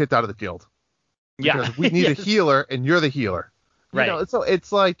 you're getting kicked out of the guild. Because we need a healer, and you're the healer. Right. So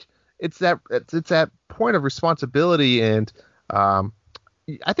it's like it's that point of responsibility, and I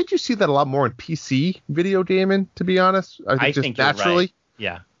think you see that a lot more in PC video gaming, to be honest. I think naturally. You're right.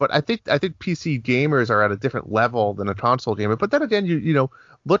 Yeah. But I think PC gamers are at a different level than a console gamer. But then again, you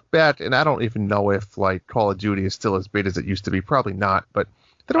look back, and I don't even know if like Call of Duty is still as big as it used to be. Probably not. But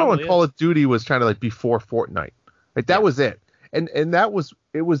I don't know when Call of Duty was trying to like before Fortnite. Like that was it. And that was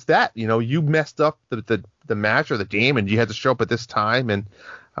that. You messed up the the match or the game, and you had to show up at this time. And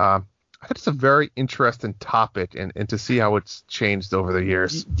I think it's a very interesting topic, and to see how it's changed over the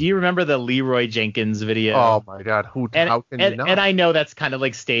years. Do you remember the Leroy Jenkins video? Oh my God, how can you not? And I know that's kind of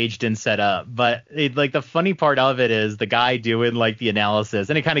like staged and set up, but like the funny part of it is the guy doing like the analysis,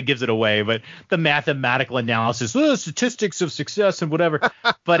 and it kind of gives it away, but the mathematical analysis, statistics of success and whatever,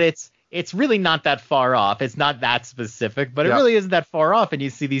 but it's really not that far off. It's not that specific, but it really isn't that far off. And you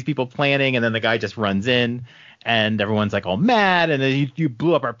see these people planning, and then the guy just runs in, and everyone's like all mad, and then you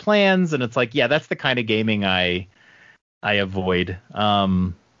blew up our plans, and it's like, yeah, that's the kind of gaming I avoid.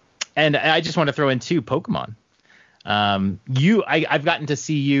 And I just want to throw in too, Pokemon. I've gotten to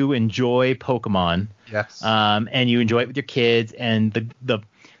see you enjoy Pokemon. Yes. And you enjoy it with your kids, and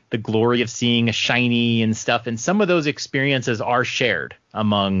the glory of seeing a shiny and stuff. And some of those experiences are shared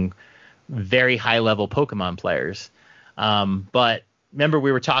among very high level Pokemon players. But remember,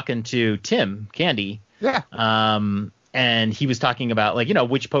 we were talking to Tim Candy. Yeah. And he was talking about, like,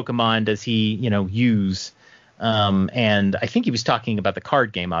 which Pokemon does he, use? And I think he was talking about the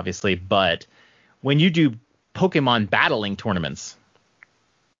card game, obviously. But when you do Pokemon battling tournaments,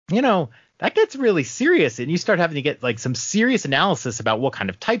 that gets really serious, and you start having to get like some serious analysis about what kind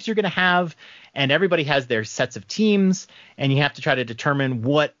of types you're going to have. And everybody has their sets of teams, and you have to try to determine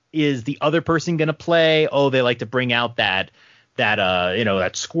what is the other person going to play. Oh, they like to bring out that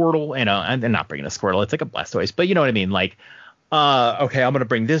Squirtle, and they're not bringing a Squirtle. It's like a Blastoise, but you know what I mean? Like, okay, I'm going to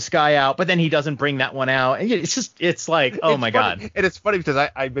bring this guy out, but then he doesn't bring that one out. And it's like, oh my God. And it's funny because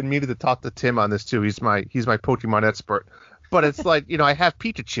I've been meaning to talk to Tim on this too. He's my Pokemon expert, but it's like, I have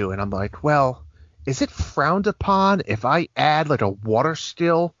Pikachu, and I'm like, well, is it frowned upon if I add like a water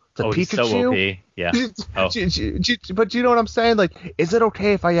still to Pikachu? He's so OP. Yeah. But you know what I'm saying? Like, is it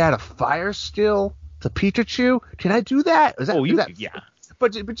okay if I add a fire still to Pikachu? Can I do that? Yeah.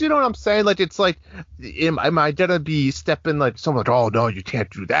 But you know what I'm saying? Like, it's like, am I gonna be stepping like someone like, oh no, you can't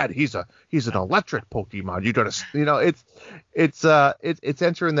do that. He's an electric Pokemon. You gotta, it's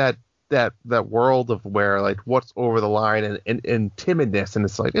entering that world of where like what's over the line and timidness, and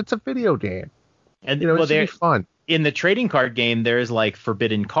it's like it's a video game. And it should be fun. In the trading card game, there's like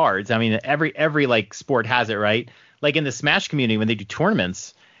forbidden cards. I mean, every like sport has it, right? Like in the Smash community, when they do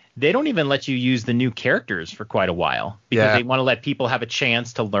tournaments, they don't even let you use the new characters for quite a while because they want to let people have a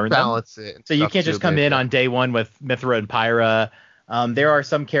chance to learn balance them. It. So you can't just come in on day one with Mythra and Pyra. There are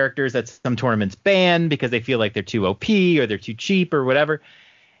some characters that some tournaments ban because they feel like they're too OP or they're too cheap or whatever.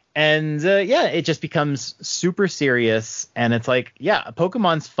 And it just becomes super serious. And it's like,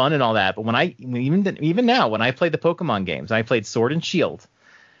 Pokemon's fun and all that. But even now, when I played the Pokemon games, I played Sword and Shield.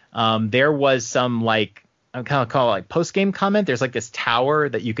 There was some like, I kind of call it like post-game comment. There's like this tower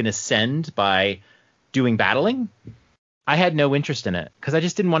that you can ascend by doing battling. I had no interest in it because I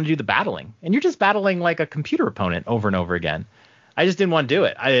just didn't want to do the battling. And you're just battling like a computer opponent over and over again. I just didn't want to do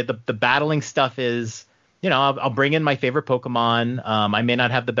it. The battling stuff is, I'll bring in my favorite Pokemon. I may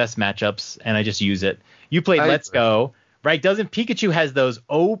not have the best matchups, and I just use it. You played Let's Go, right? Doesn't Pikachu has those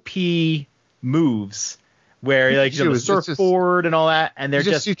OP moves where like the surfboard and all that, and they're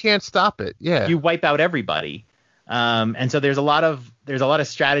just you can't stop it. Yeah, you wipe out everybody. And so there's a lot of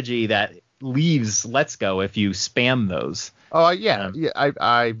strategy that leaves Let's Go if you spam those. Oh yeah.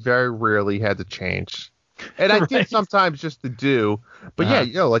 I very rarely had to change, and I did sometimes just to do. But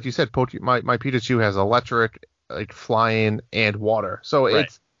like you said, my Pikachu has electric, like flying and water. So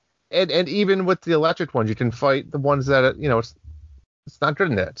it's and even with the electric ones, you can fight the ones that it's not good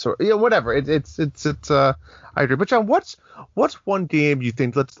in that. So whatever. It's I agree. But John, what's one game you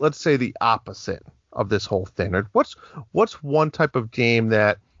think? Let's say the opposite of this whole thing. Or what's one type of game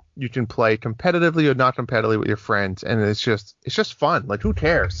that you can play competitively or not competitively with your friends, and it's just fun. Like, who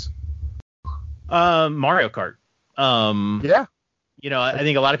cares? Mario Kart. I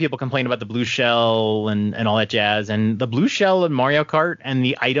think a lot of people complain about the blue shell and all that jazz, and the blue shell in Mario Kart and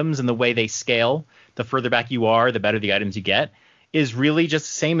the items and the way they scale, the further back you are, the better the items you get, is really just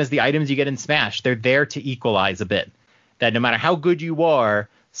the same as the items you get in Smash. They're there to equalize a bit, that no matter how good you are,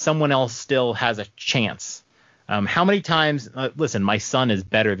 someone else still has a chance. How many times, listen, my son is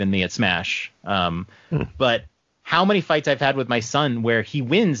better than me at Smash, but how many fights I've had with my son where he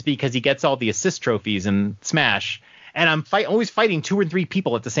wins because he gets all the assist trophies in Smash, and I'm always fighting 2 or 3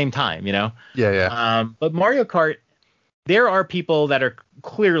 people at the same time, Yeah. But Mario Kart, there are people that are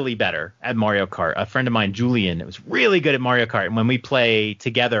clearly better at Mario Kart. A friend of mine, Julian, was really good at Mario Kart, and when we play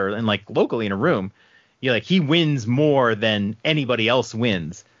together and like locally in a room, he wins more than anybody else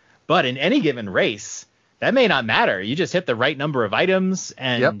wins. But in any given race, that may not matter. You just hit the right number of items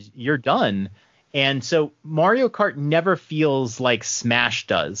and you're done. And so Mario Kart never feels like Smash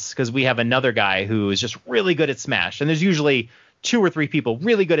does, because we have another guy who is just really good at Smash. And there's usually 2 or 3 people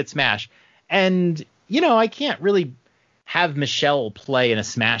really good at Smash. And, I can't really have Michelle play in a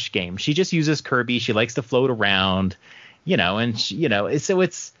Smash game. She just uses Kirby. She likes to float around, and so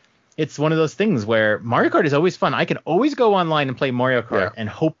it's one of those things where Mario Kart is always fun. I can always go online and play Mario Kart and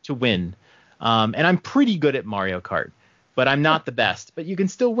hope to win. And I'm pretty good at Mario Kart, but I'm not the best. But you can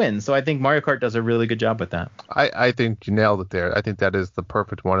still win. So I think Mario Kart does a really good job with that. I think you nailed it there. I think that is the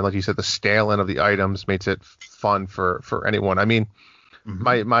perfect one. And like you said, the scaling of the items makes it fun for anyone. I mean,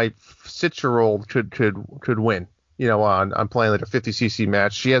 my 6-year-old could win. I'm playing like a 50cc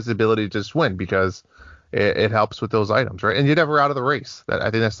match. She has the ability to just win because it helps with those items, right? And you're never out of the race. I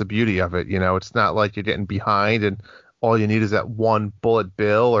think that's the beauty of it. It's not like you're getting behind and all you need is that one bullet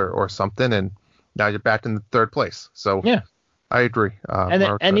bill or something, and now you're back in the 3rd place. So yeah, I agree.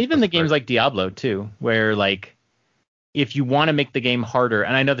 And even the games like Diablo too, where like if you want to make the game harder,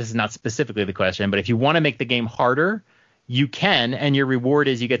 and I know this is not specifically the question, but if you want to make the game harder, you can, and your reward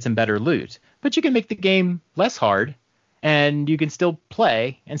is you get some better loot. But you can make the game less hard, and you can still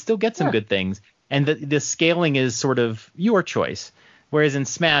play and still get some good things. And the scaling is sort of your choice. Whereas in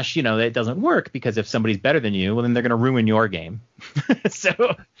Smash, it doesn't work because if somebody's better than you, well, then they're going to ruin your game.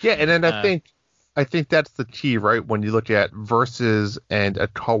 So yeah, and then I think that's the key, right? When you look at versus and a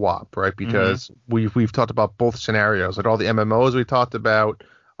co-op, right? Because we've talked about both scenarios. Like all the MMOs we talked about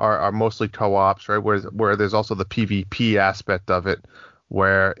are mostly co-ops, right? Where there's also the PvP aspect of it,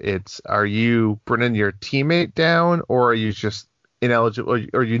 where are you bringing your teammate down, or are you just ineligible,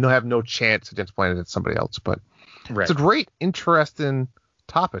 or have no chance against playing against somebody else? But it's a great, interesting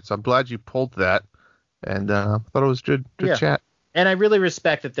topic. So I'm glad you pulled that, and thought it was good chat. And I really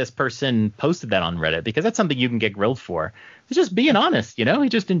respect that this person posted that on Reddit, because that's something you can get grilled for. It's just being honest, He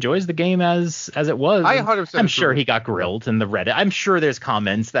just enjoys the game as it was. I'm sure he got grilled in the Reddit. I'm sure there's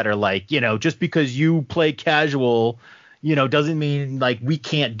comments that are like, just because you play casual, doesn't mean like we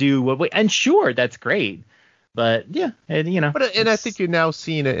can't do what we. And sure, that's great. But yeah, and I think you're now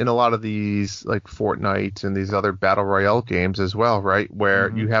seeing it in a lot of these like Fortnite and these other battle royale games as well, right? Where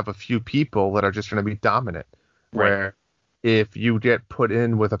you have a few people that are just going to be dominant. Right. Where if you get put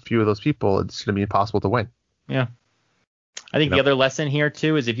in with a few of those people, it's going to be impossible to win. Yeah. I think the other lesson here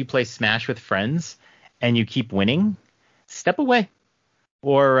too is if you play Smash with friends and you keep winning, step away.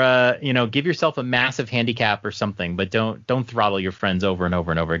 Or give yourself a massive handicap or something, but don't throttle your friends over and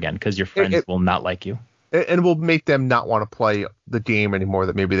over and over again, because your friends will not like you. And will make them not want to play the game anymore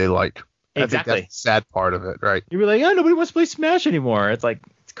that maybe they like. Exactly. I think that's the sad part of it, right? You'll be like, nobody wants to play Smash anymore. It's like,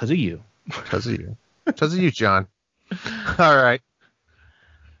 it's because of you. Because of you. Because of you, John. All right.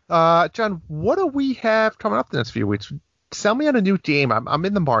 John, what do we have coming up the next few weeks? Sell me on a new game. I'm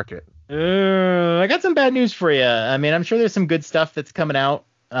in the market. I got some bad news for you. I mean, I'm sure there's some good stuff that's coming out.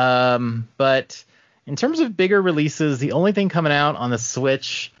 But in terms of bigger releases, the only thing coming out on the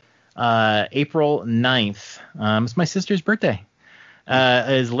Switch April 9th, it's my sister's birthday,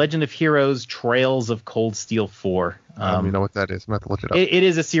 is Legend of Heroes Trails of Cold Steel 4. You know what that is? I'm going to have to look it up. It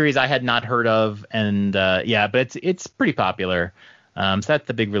is a series I had not heard of, and but it's pretty popular. So that's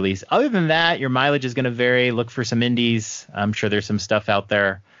the big release. Other than that, your mileage is going to vary. Look for some indies. I'm sure there's some stuff out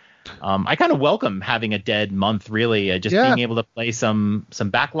there. I kind of welcome having a dead month, really. Being able to play some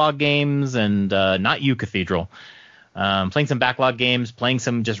backlog games, and not you, Cathedral. Playing some backlog games, playing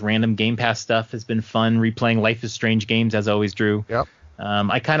some just random Game Pass stuff has been fun. Replaying Life is Strange games, as always, Drew. Yep.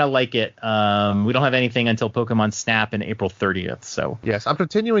 I kind of like it. We don't have anything until Pokemon Snap in April 30th. So yes, I'm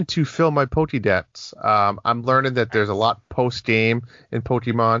continuing to fill my Pokédex. I'm learning that there's a lot post game in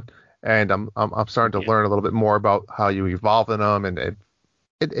Pokemon, and I'm starting to learn a little bit more about how you evolve in them, and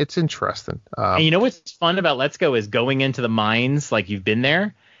it's interesting. And you know what's fun about Let's Go is going into the mines, like you've been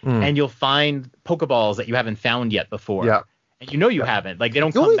there, and you'll find Pokeballs that you haven't found yet before. Yeah. And you haven't. Like, they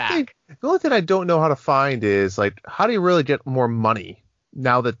don't come back. The only thing I don't know how to find is, like, how do you really get more money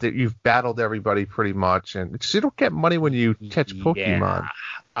now that you've battled everybody pretty much? And because you don't get money when you catch Pokemon.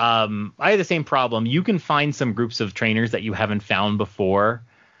 I had the same problem. You can find some groups of trainers that you haven't found before.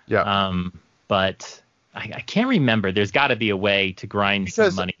 Yeah. But I can't remember. There's got to be a way to grind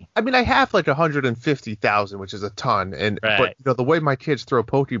some money. I mean, I have like 150,000, which is a ton. But the way my kids throw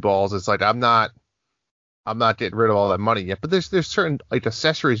Pokeballs, it's like I'm not getting rid of all that money yet. But there's certain like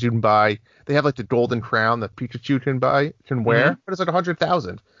accessories you can buy. They have like the golden crown that Pikachu can wear, but it's like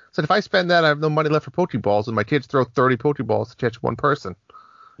 100,000. So if I spend that, I have no money left for Pokeballs, and my kids throw 30 Pokeballs to catch one person.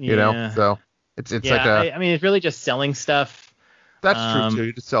 You know, so it's like I mean, it's really just selling stuff. That's true too.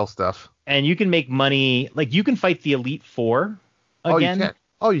 You just sell stuff. And you can make money. Like, you can fight the Elite Four again.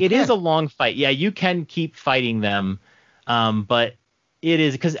 Oh, you It can. is a long fight. Yeah, you can keep fighting them, but it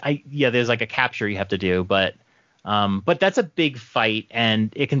is because there's like a capture you have to do, but that's a big fight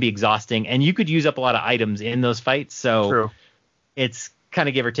and it can be exhausting, and you could use up a lot of items in those fights. So True. It's kind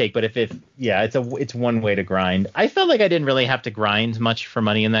of give or take. But it's one way to grind. I felt like I didn't really have to grind much for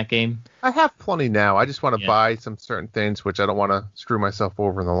money in that game. I have plenty now. I just want to buy some certain things, which I don't want to screw myself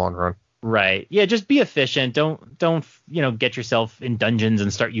over in the long run. Right. Yeah, just be efficient. Don't get yourself in dungeons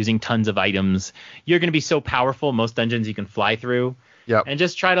and start using tons of items. You're going to be so powerful. Most dungeons you can fly through. Yep. And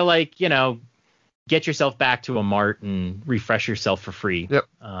just try to get yourself back to a mart and refresh yourself for free. Yep.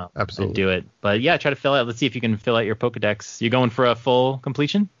 Absolutely. And do it. But yeah, try to fill out. Let's see if you can fill out your Pokedex. You going for a full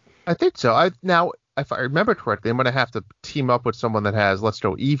completion? I think so. Now, if I remember correctly, I'm going to have to team up with someone that has Let's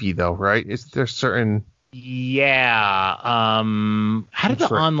Go Eevee, though, right? Is there certain... Yeah. How do the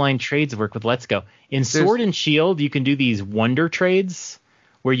online trades work with Let's Go? In Sword and Shield, you can do these wonder trades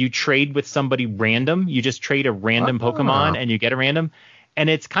where you trade with somebody random. You just trade a random Pokemon and you get a random. And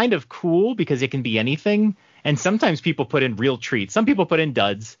it's kind of cool because it can be anything. And sometimes people put in real treats. Some people put in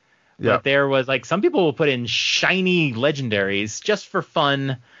duds. But there was some people will put in shiny legendaries just for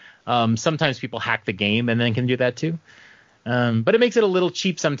fun. Sometimes people hack the game and then can do that too. But it makes it a little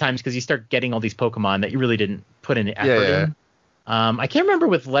cheap sometimes because you start getting all these Pokemon that you really didn't put any effort in. I can't remember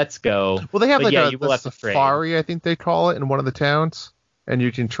with Let's Go. Well, they have a safari, I think they call it, in one of the towns, and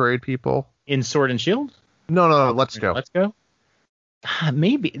you can trade people. In Sword and Shield? No, Let's Go. Let's Go?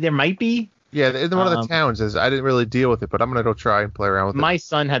 Maybe. There might be. Yeah, in one of the towns. I didn't really deal with it, but I'm going to go try and play around with it. My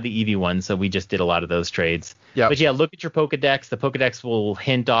son had the Eevee one, so we just did a lot of those trades. Yeah. But yeah, look at your Pokedex. The Pokedex will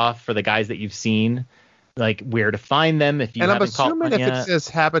hint off for the guys that you've seen, like where to find them if you haven't caught one yet. And I'm assuming if it says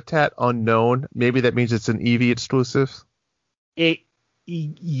Habitat Unknown, maybe that means it's an Eevee exclusive.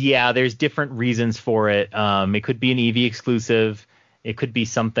 Yeah, there's different reasons for it. It could be an Eevee exclusive. It could be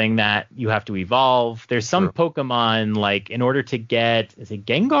something that you have to evolve. There's some Pokemon, like in order to get, is it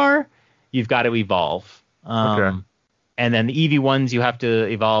Gengar? You've got to evolve. And then the Eevee ones you have to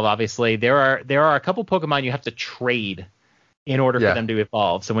evolve, obviously. There are a couple Pokemon you have to trade in order for them to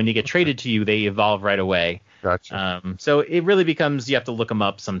evolve. So when you get traded to you, they evolve right away. Gotcha. So it really becomes, you have to look them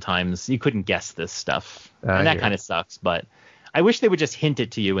up sometimes. You couldn't guess this stuff. And that kind of sucks. But I wish they would just hint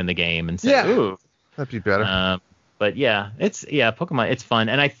it to you in the game and say, ooh. That'd be better. But Pokemon, it's fun.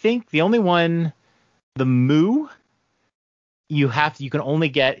 And I think the only one, the Moo, you can only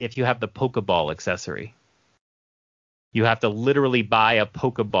get if you have the Pokeball accessory. You have to literally buy a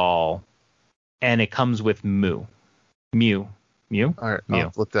Pokeball, and it comes with Mew. All right,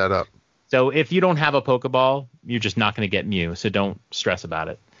 I'll look that up. So if you don't have a Pokeball, you're just not going to get Mew. So don't stress about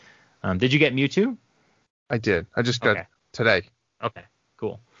it. Did you get Mewtwo? I did. I just got today. Okay,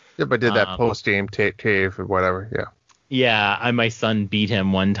 cool. Yep, I did that post-game cave or whatever. Yeah. Yeah, my son beat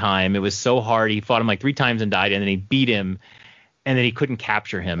him one time. It was so hard. He fought him like 3 times and died, and then he beat him, and then he couldn't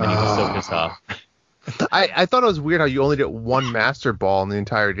capture him, and he was so pissed off. I thought it was weird how you only get one Master Ball in the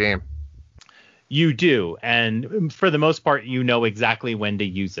entire game. You do, and for the most part, you know exactly when to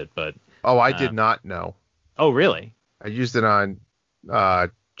use it. But I did not know. Oh, really? I used it on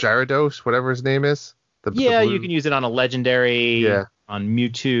Gyarados, whatever his name is. You can use it on a legendary. Yeah. On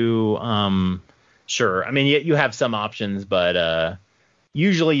Mewtwo. Sure. I mean, you have some options, but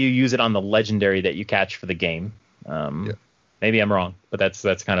usually you use it on the legendary that you catch for the game. Maybe I'm wrong, but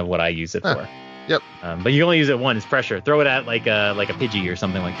that's kind of what I use it for. Yep. But you only use it once. Pressure. Throw it at like a Pidgey or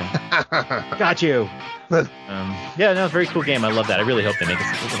something like that. Got you. It's a very cool game. I love that. I really hope they make a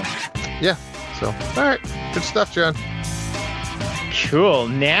sequel to that. Yeah. So, all right. Good stuff, John. Cool.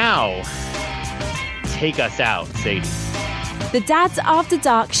 Now, take us out, Sadie. The Dads After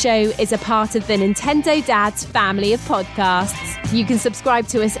Dark show is a part of the Nintendo Dads family of podcasts. You can subscribe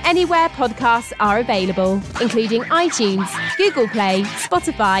to us anywhere podcasts are available, including iTunes, Google Play,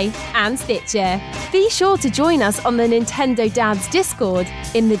 Spotify, and Stitcher. Be sure to join us on the Nintendo Dads Discord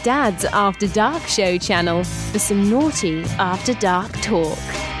in the Dads After Dark show channel for some naughty After Dark talk.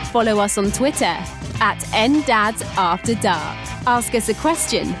 Follow us on Twitter @NDadsAfterDark. Ask us a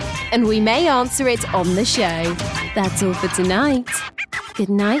question, and we may answer it on the show. That's all for tonight. Good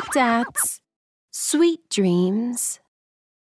night, Dads. Sweet dreams.